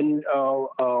did, and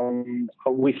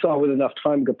we thought with enough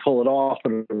time to pull it off,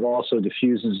 but it also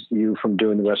diffuses you from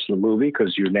doing the rest of the movie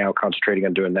because you're now concentrating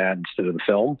on doing that instead of the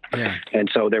film. Yeah. And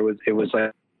so it was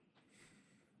like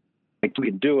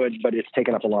we can do it, but it's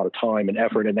taken up a lot of time and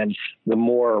effort, and then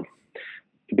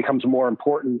it becomes more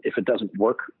important if it doesn't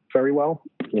work very well,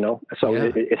 So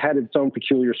it had its own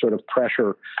peculiar sort of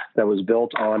pressure that was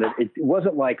built on it. It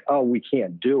wasn't like, oh, we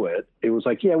can't do it. It was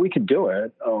like, yeah, we could do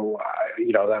it.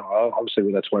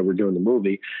 Obviously that's why we're doing the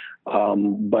movie.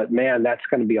 But man, that's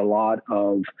going to be a lot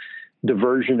of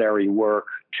diversionary work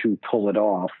to pull it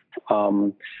off.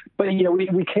 But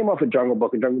we came off a Jungle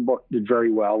Book, and Jungle Book did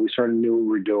very well. We sort of knew what we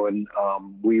were doing.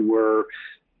 We were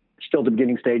still the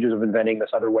beginning stages of inventing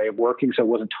this other way of working, so it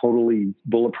wasn't totally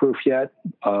bulletproof yet.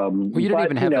 Well, you didn't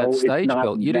even have that stage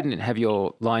built. You didn't have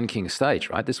your Lion King stage,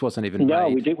 right? This wasn't even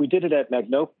made. We did it at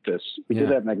Magnopus. Did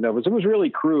it at Magnopus. It was really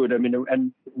crude. I mean,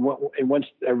 and once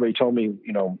everybody told me,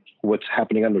 what's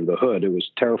happening under the hood, it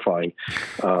was terrifying.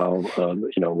 So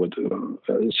it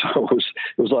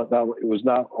was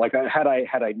not like had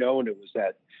I known it was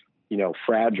that,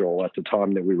 fragile at the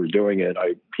time that we were doing it,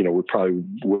 we probably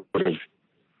would have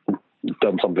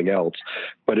done something else.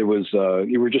 But it was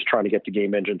you were just trying to get the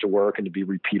game engine to work and to be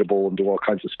repeatable and do all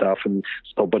kinds of stuff, and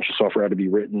still a bunch of software had to be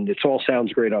written. It all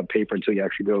sounds great on paper until you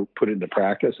actually go put it into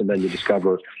practice, and then you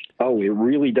discover, oh, it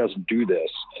really doesn't do this.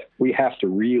 We have to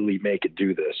really make it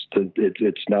do this.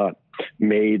 It's not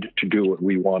made to do what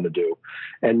we want to do.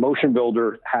 And Motion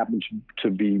Builder happened to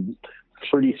be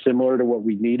pretty similar to what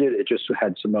we needed. It just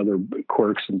had some other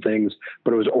quirks and things,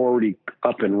 but it was already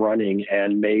up and running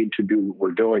and made to do what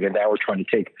we're doing. And now we're trying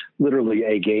to take literally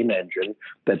a game engine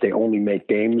that they only make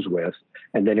games with,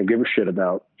 and they don't give a shit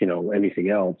about, anything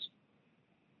else,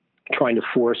 trying to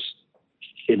force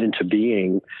it into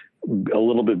being a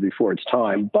little bit before its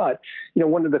time. But,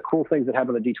 one of the cool things that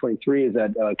happened at D23 is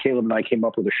that Caleb and I came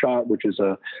up with a shot, which is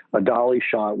a dolly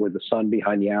shot with the sun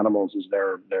behind the animals as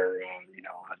they're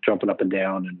jumping up and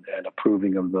down and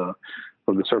approving of the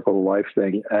circle of life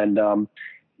thing. And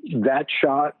that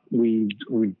shot, we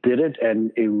did it,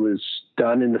 and it was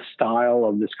done in the style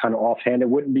of this kind of offhand. It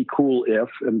wouldn't be cool if,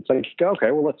 and it's like,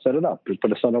 okay, well, let's set it up. Let's put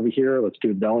the sun over here. Let's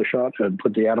do a dolly shot and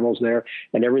put the animals there,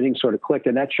 and everything sort of clicked.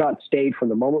 And that shot stayed from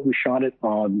the moment we shot it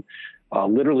on.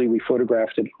 Literally, we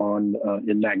photographed it on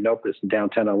in Magnopus in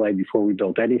downtown LA before we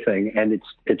built anything, and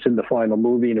it's in the final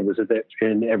movie, and it was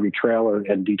in every trailer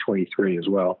and D23 as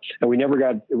well. And we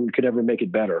could never make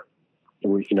it better.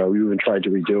 We even tried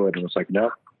to redo it, and it was like, no,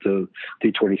 the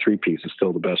D23 piece is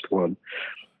still the best one.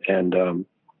 And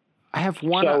I have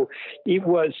one. So it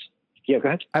was. Yeah, go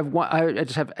ahead. I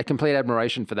just have a complete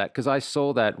admiration for that, because I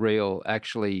saw that reel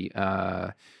actually.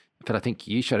 But I think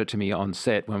you showed it to me on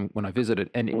set when I visited,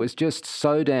 and it was just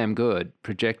so damn good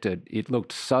projected. It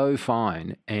looked so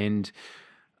fine, and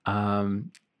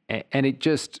it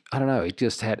just, I don't know, it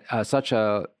just had such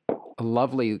a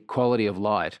lovely quality of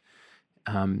light.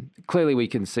 Clearly we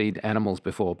can see animals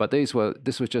before, but this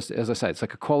was just, as I say, it's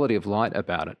like a quality of light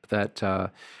about it that,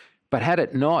 but had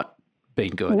it not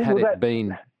been good, had it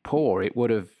been poor, it would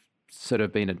have sort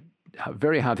of been a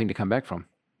very hard thing to come back from.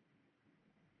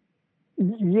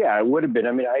 Yeah, it would have been.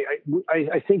 I mean,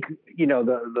 I think,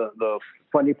 the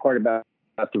funny part about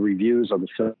the reviews of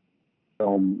the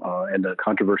film and the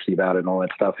controversy about it and all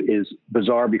that stuff is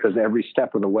bizarre, because every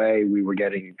step of the way we were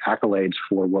getting accolades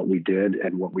for what we did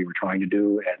and what we were trying to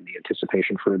do and the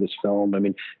anticipation for this film. I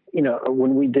mean,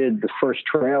 when we did the first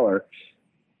trailer,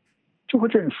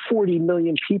 240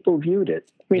 million people viewed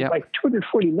it. I mean, like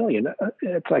 240 million,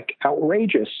 it's like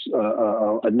outrageous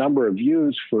a number of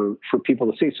views for people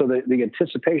to see. So the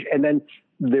anticipation, and then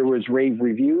there was rave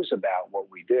reviews about what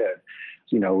we did.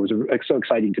 It was so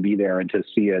exciting to be there and to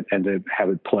see it and to have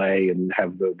it play and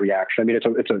have the reaction. I mean,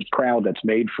 it's a crowd that's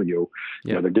made for you.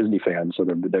 They're Disney fans, so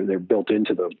they're built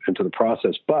into the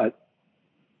process. But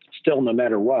still, no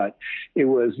matter what, it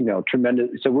was, tremendous.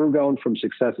 So we're going from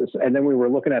successes. And then we were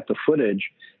looking at the footage,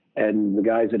 and the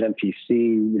guys at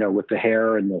MPC, with the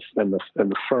hair and the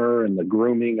fur and the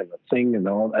grooming and the thing and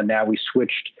all. And now we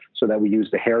switched so that we use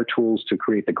the hair tools to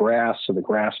create the grass. So the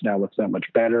grass now looks that much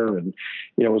better. And,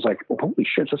 it was like, holy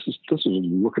shit, this is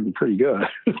looking pretty good.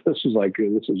 this is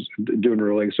doing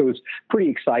really. So it was pretty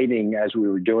exciting as we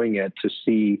were doing it to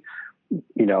see,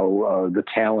 the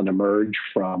talent emerge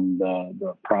from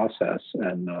the process.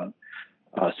 And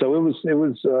so it was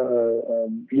and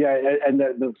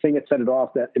the thing that set it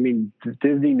off, that, I mean,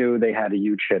 Disney knew they had a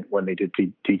huge hit when they did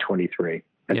D23.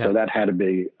 And so that had to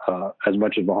be as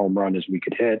much of a home run as we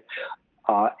could hit.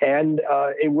 And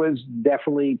it was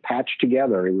definitely patched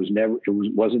together. It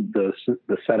wasn't the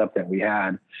setup that we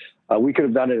had. We could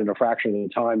have done it in a fraction of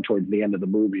the time towards the end of the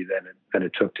movie than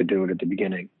it took to do it at the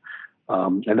beginning.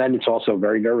 And then it's also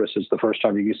very nervous. It's the first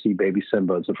time you can see baby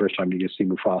Simba. It's the first time you can see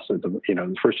Mufasa.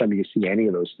 The first time you can see any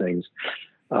of those things.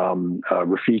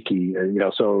 Rafiki,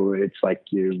 so it's like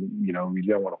you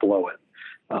don't want to blow it.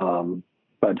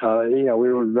 But we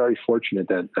were very fortunate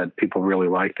that people really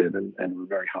liked it and were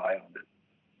very high on it.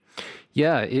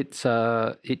 Yeah, it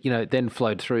then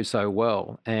flowed through so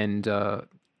well, and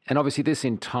obviously this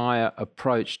entire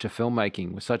approach to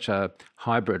filmmaking was such a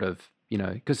hybrid of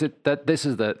because this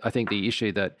is I think the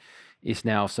issue that is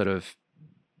now sort of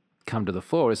come to the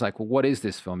fore is like, well, what is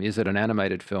this film? Is it an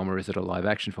animated film or is it a live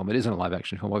action film? It isn't a live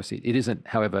action film. Obviously, it isn't,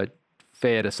 however,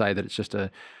 fair to say that it's just a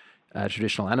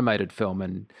traditional animated film,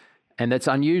 and that's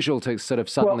unusual to sort of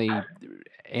suddenly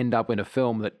end up in a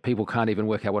film that people can't even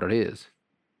work out what it is.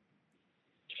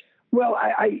 Well,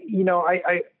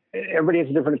 everybody has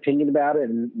a different opinion about it,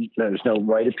 and there's no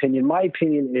right opinion. My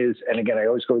opinion is, and again, I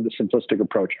always go with the simplistic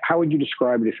approach. How would you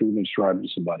describe it if you were going to describe it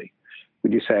to somebody?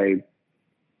 Would you say,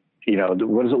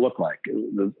 what does it look like?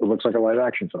 It looks like a live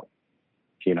action film.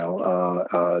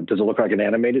 Does it look like an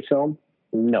animated film?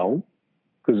 No,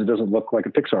 because it doesn't look like a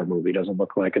Pixar movie. It doesn't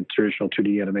look like a traditional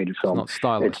 2D animated film. It's not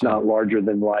stylish. It's not larger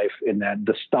than life in that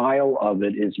the style of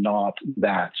it is not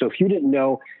that. So if you didn't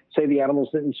know, say the animals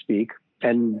didn't speak,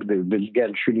 and they've been,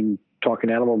 again, talking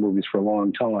animal movies for a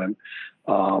long time,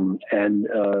 and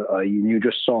you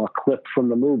just saw a clip from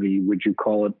the movie, would you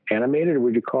call it animated or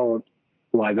would you call it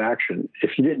live action?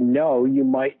 If you didn't know, you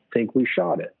might think we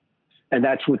shot it. And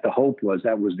that's what the hope was.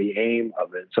 That was the aim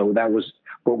of it. So that was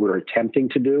what we were attempting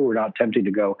to do. We're not attempting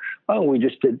to go,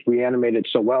 we animated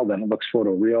so well that it looks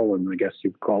photoreal, and I guess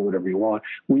you can call it whatever you want.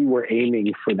 We were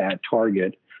aiming for that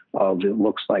target of it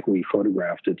looks like we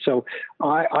photographed it. So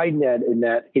I net in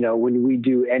that, when we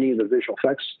do any of the visual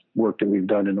effects work that we've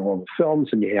done in all the films,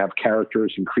 and you have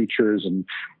characters and creatures and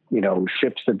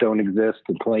ships that don't exist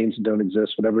and planes that don't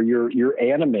exist, whatever, you're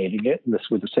animating it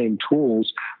with the same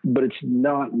tools, but it's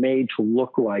not made to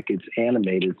look like it's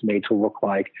animated. It's made to look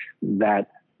like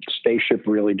that spaceship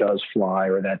really does fly,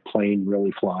 or that plane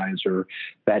really flies, or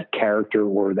that character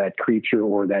or that creature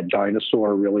or that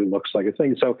dinosaur really looks like a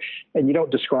thing. So, and you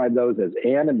don't describe those as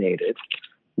animated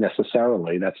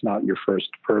necessarily. That's not your first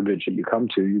verbiage that you come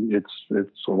to.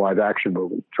 It's a live action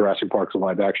movie. Jurassic Park's a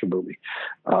live action movie.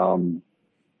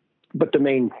 But the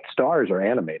main stars are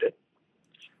animated.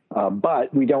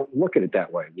 But we don't look at it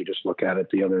that way. We just look at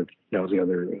it the other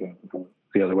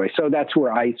way. So that's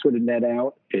where I sort of net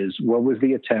out is, what was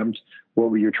the attempt?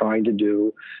 What were you trying to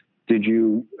do? Did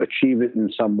you achieve it in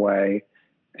some way?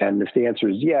 And if the answer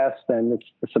is yes, then it's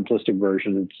the simplistic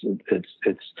version.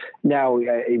 It's now,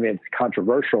 it's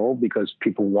controversial because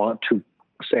people want to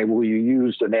say, well, you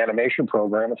used an animation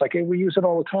program. It's like, hey, we use it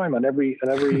all the time on every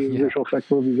visual effect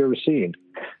movie you've ever seen.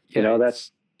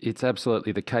 It's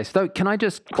absolutely the case. Though, can I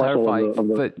just clarify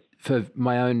for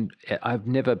my own? I've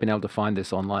never been able to find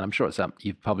this online. I'm sure it's up.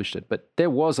 You've published it, but there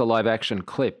was a live action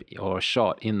clip or a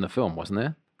shot in the film, wasn't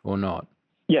there, or not?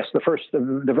 Yes, the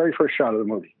very first shot of the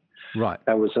movie. Right.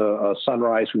 That was a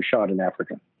sunrise we shot in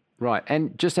Africa. Right.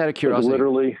 And just out of curiosity,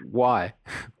 literally, why?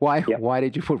 Why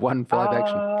did you put one for live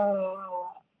action?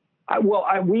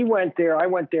 We went there. I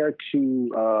went there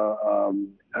to,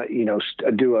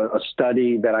 do a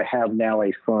study that I have now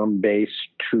a firm base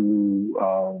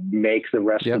to make the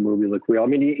rest of the movie look real. I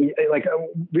mean,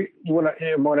 when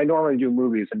I normally do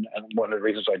movies, and one of the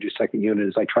reasons I do second unit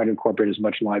is I try to incorporate as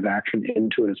much live action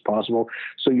into it as possible.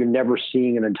 So you're never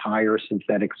seeing an entire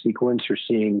synthetic sequence. You're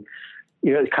seeing,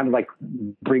 it kind of like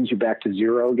brings you back to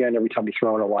zero again. Every time you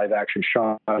throw in a live action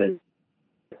shot, it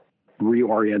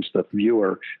reorients the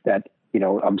viewer that,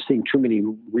 I'm seeing too many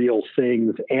real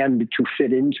things, and to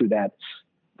fit into that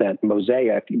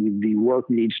mosaic, the work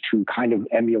needs to kind of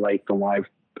emulate the live,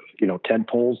 tent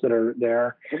poles that are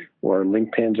there, or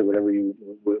link pins, or whatever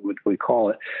we call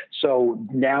it. So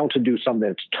now to do something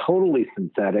that's totally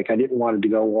synthetic, I didn't want it to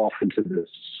go off into this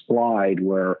slide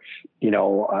where,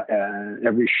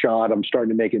 every shot I'm starting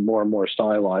to make it more and more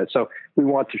stylized. So we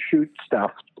want to shoot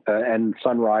stuff and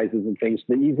sunrises and things.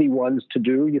 The easy ones to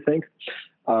do, you think,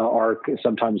 are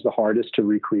sometimes the hardest to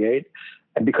recreate,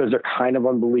 and because they're kind of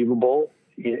unbelievable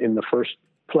in the first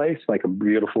place, like a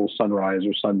beautiful sunrise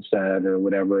or sunset or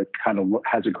whatever, it kind of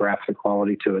has a graphic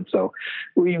quality to it. So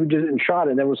we did it and shot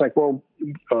it, and it was like, well,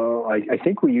 I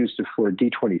think we used it for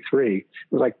D23. It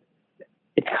was like,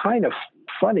 it's kind of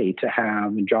funny to have,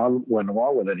 and John went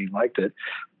along with it, he liked it,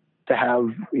 to have,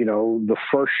 the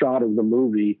first shot of the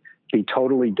movie be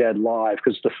totally dead live,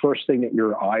 because the first thing that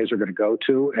your eyes are going to go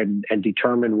to and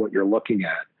determine what you're looking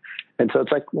at. And so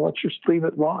it's like, well, let's just leave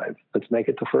it live. Let's make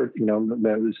it the first,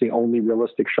 it's the only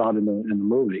realistic shot in the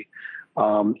movie.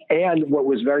 And what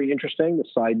was very interesting, the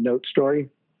side note story,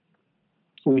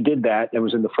 we did that. It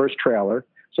was in the first trailer.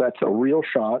 So that's a real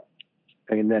shot.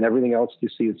 And then everything else you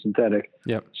see is synthetic.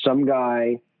 Yep. Some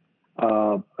guy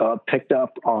picked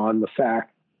up on the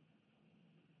fact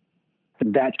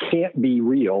that can't be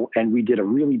real, and we did a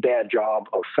really bad job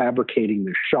of fabricating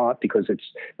the shot, because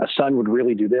a sun would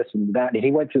really do this and that. And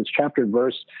he went through this chapter and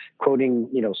verse,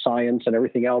 quoting science and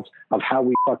everything else of how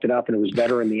we fucked it up, and it was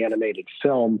better in the animated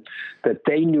film, that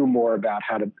they knew more about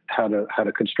how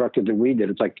to construct it than we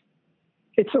did. It's like,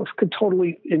 it's a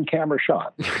totally in-camera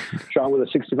shot with a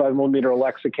 65 millimeter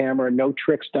Alexa camera, no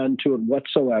tricks done to it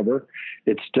whatsoever.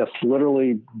 It's just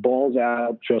literally balls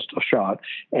out, just a shot.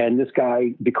 And this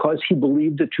guy, because he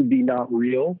believed it to be not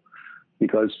real,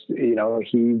 because,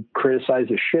 he criticized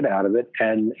the shit out of it.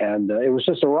 And it was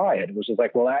just a riot. It was just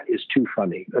like, well, that is too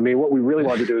funny. I mean, what we really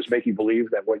want to do is make you believe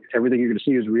that everything you're going to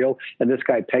see is real. And this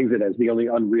guy pegs it as the only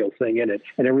unreal thing in it.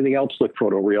 And everything else looked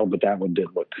photoreal, but that one did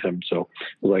look to him. So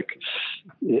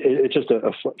it's just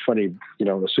a funny,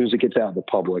 as soon as it gets out in the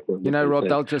public. Rob,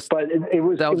 they'll just let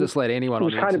anyone on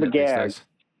the internet. It was kind of a gag.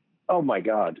 Oh my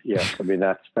God. Yes. I mean,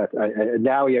 that's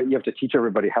now you have to teach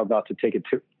everybody how not to take it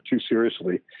too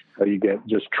seriously. You get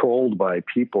just trolled by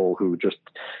people who just,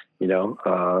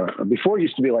 before it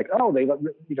used to be like, oh,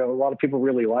 a lot of people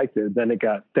really liked it. Then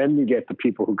you get the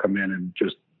people who come in and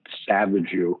just savage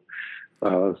you.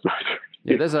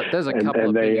 Yeah, there's a couple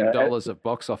of $1 billion of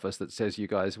box office that says you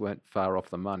guys weren't far off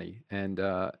the money. And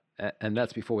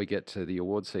that's before we get to the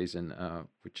award season,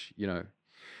 which,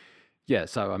 yeah.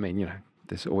 So, I mean,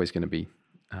 there's always going to be,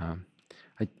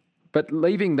 but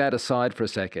leaving that aside for a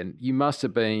second, you must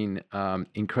have been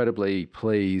incredibly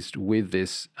pleased with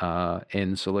this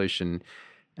end solution.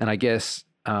 And I guess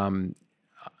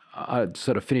I'd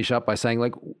sort of finish up by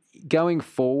saying, going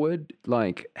forward,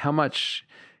 how much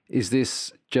is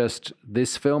this just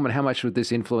this film, and how much would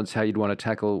this influence how you'd want to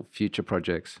tackle future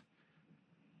projects?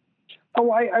 Oh,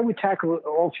 I would tackle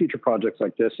all future projects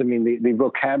like this. I mean, the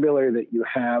vocabulary that you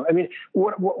have. I mean,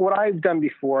 what I've done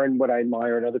before, and what I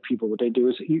admire in other people, what they do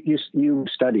is you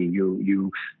study, you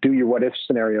do your what if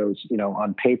scenarios,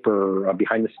 on paper,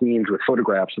 behind the scenes with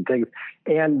photographs and things.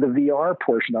 And the VR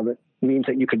portion of it means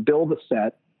that you could build a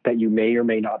set that you may or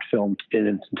may not film in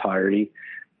its entirety.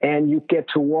 And you get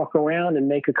to walk around and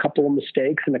make a couple of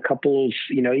mistakes and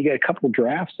you get a couple of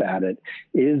drafts at it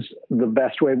is the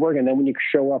best way of working. And then when you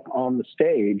show up on the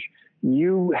stage,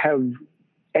 you have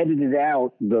edited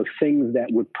out the things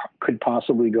that could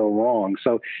possibly go wrong.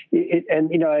 So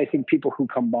I think people who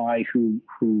come by who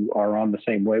are on the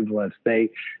same wavelength, they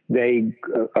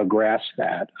grasp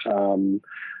that. So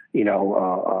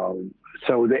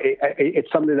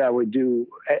it's something that I would do.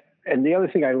 And the other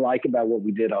thing I like about what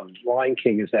we did on Lion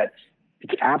King is that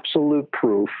it's absolute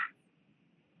proof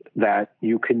that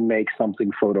you can make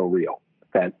something photoreal,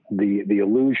 that the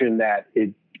illusion that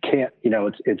it can't,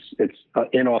 it's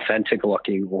inauthentic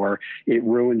looking, or it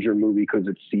ruins your movie because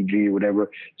it's CG or whatever,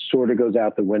 sort of goes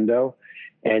out the window.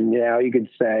 And now you could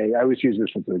say, I always use this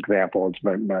as an example. It's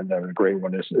a great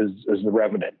one is the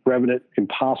Revenant. Revenant,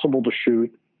 impossible to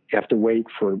shoot. You have to wait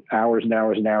for hours and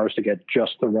hours and hours to get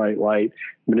just the right light,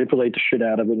 manipulate the shit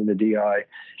out of it in the DI,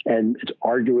 and it's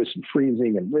arduous and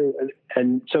freezing.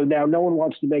 And so now no one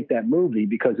wants to make that movie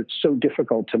because it's so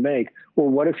difficult to make. Well,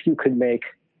 what if you could make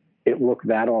it look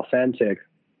that authentic,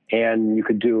 and you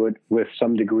could do it with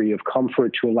some degree of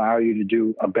comfort to allow you to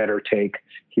do a better take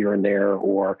here and there,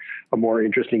 or a more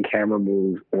interesting camera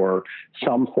move, or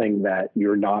something that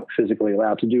you're not physically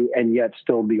allowed to do and yet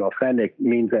still be authentic,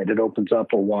 means that it opens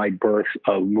up a wide berth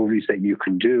of movies that you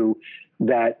can do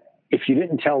that if you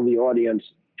didn't tell the audience,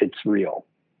 it's real.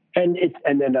 And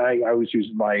then I always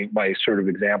use my sort of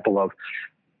example of,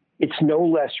 it's no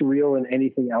less real than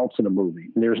anything else in a movie.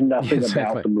 There's nothing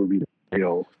about the movie that's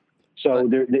real. So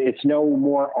it's no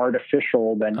more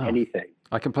artificial than anything.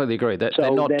 I completely agree. They're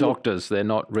not doctors. They're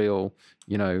not real,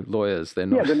 lawyers. They're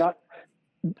not. Yeah, they're not.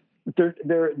 They're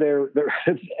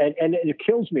and it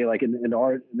kills me. Like in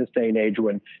this day and age,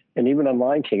 and even on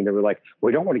Lion King, they were like,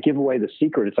 we don't want to give away the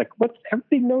secret. It's like,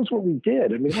 everybody knows what we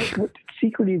did. I mean, what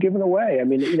secret are you giving away? I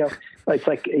mean, it's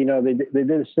like, they did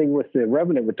this thing with the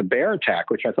Revenant with the bear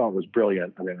attack, which I thought was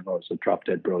brilliant. I mean, I thought it was a drop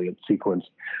dead brilliant sequence.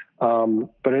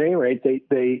 But at any rate,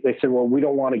 they said, well, we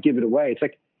don't want to give it away. It's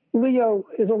like, Leo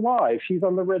is alive. He's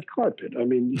on the red carpet. I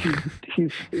mean,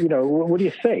 he's what do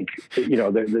you think?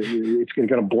 It's going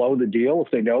to blow the deal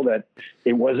if they know that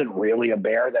it wasn't really a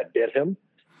bear that bit him.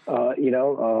 To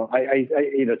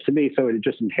me, so it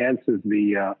just enhances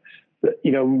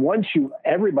once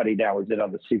everybody now is in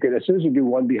on the secret. As soon as you do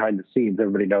one behind the scenes,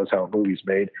 everybody knows how a movie's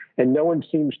made, and no one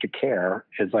seems to care.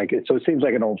 So it seems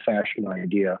like an old fashioned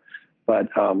idea, but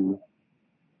at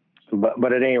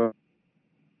any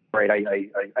rate, I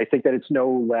think that it's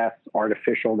no less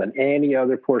artificial than any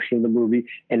other portion of the movie,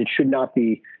 and it should not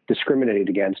be discriminated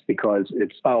against because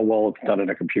it's done in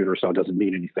a computer, so it doesn't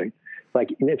mean anything.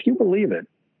 Like, if you believe it,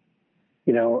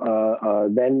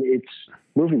 then it's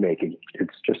movie making.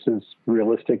 It's just as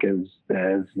realistic as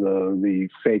the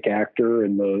fake actor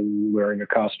and the wearing a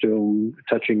costume,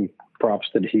 touching props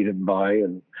that he didn't buy,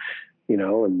 and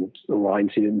the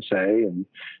lines he didn't say, and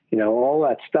all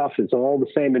that stuff is all the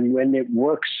same. And when it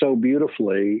works so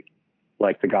beautifully,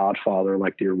 like The Godfather,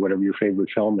 like whatever your favorite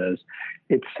film is,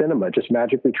 it's cinema. It just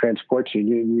magically transports you.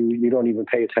 You don't even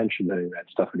pay attention to any of that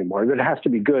stuff anymore. It has to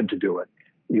be good to do it.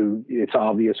 It's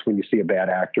obvious when you see a bad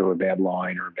actor or a bad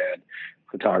line or a bad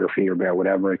photography or bad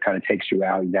whatever. It kind of takes you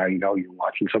out. Now you're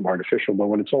watching something artificial. But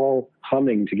when it's all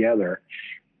humming together,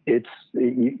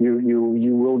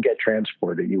 you will get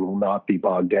transported. You will not be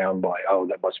bogged down by,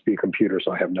 that must be a computer,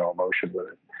 so I have no emotion with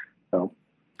it. So.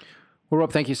 Well,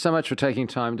 Rob, thank you so much for taking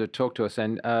time to talk to us,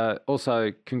 and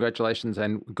also congratulations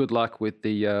and good luck with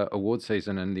the award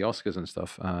season and the Oscars and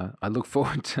stuff. I look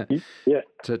forward to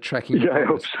tracking. Yeah, I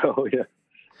hope so.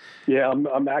 Yeah.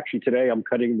 I'm actually today. I'm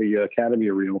cutting the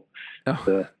Academy reel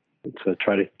to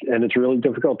try to, and it's really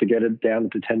difficult to get it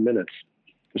down to 10 minutes.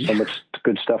 There's so much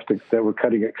good stuff that we're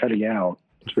cutting out.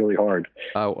 It's really hard.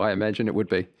 Oh, I imagine it would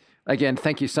be. Again,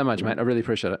 thank you so much, mate. I really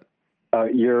appreciate it.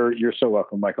 You're so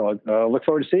welcome, Michael. I look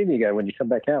forward to seeing you again when you come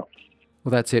back out.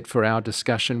 Well, that's it for our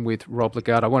discussion with Rob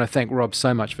Legato. I want to thank Rob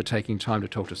so much for taking time to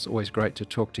talk to us. It's always great to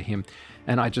talk to him.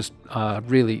 And I just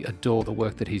really adore the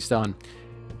work that he's done.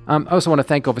 I also want to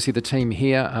thank, obviously, the team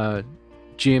here,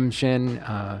 Jim, Shen,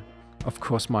 of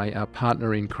course, my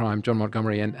partner in crime, John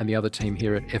Montgomery, and the other team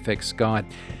here at FX Guide.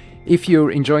 If you're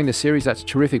enjoying the series, that's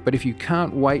terrific. But if you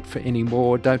can't wait for any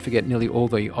more, don't forget nearly all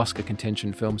the Oscar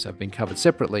contention films have been covered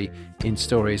separately in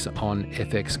stories on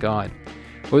FX Guide.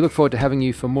 We look forward to having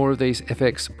you for more of these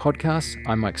FX podcasts.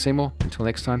 I'm Mike Seymour. Until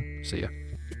next time, see you.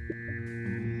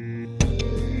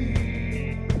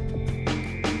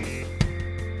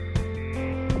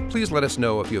 Please let us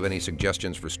know if you have any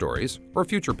suggestions for stories or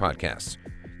future podcasts.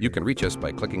 You can reach us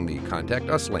by clicking the Contact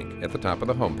Us link at the top of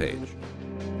the homepage.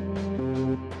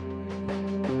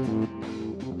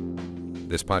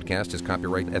 This podcast is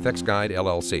copyright FX Guide,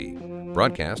 LLC.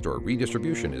 Broadcast or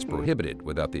redistribution is prohibited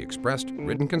without the expressed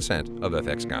written consent of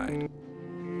FX Guide.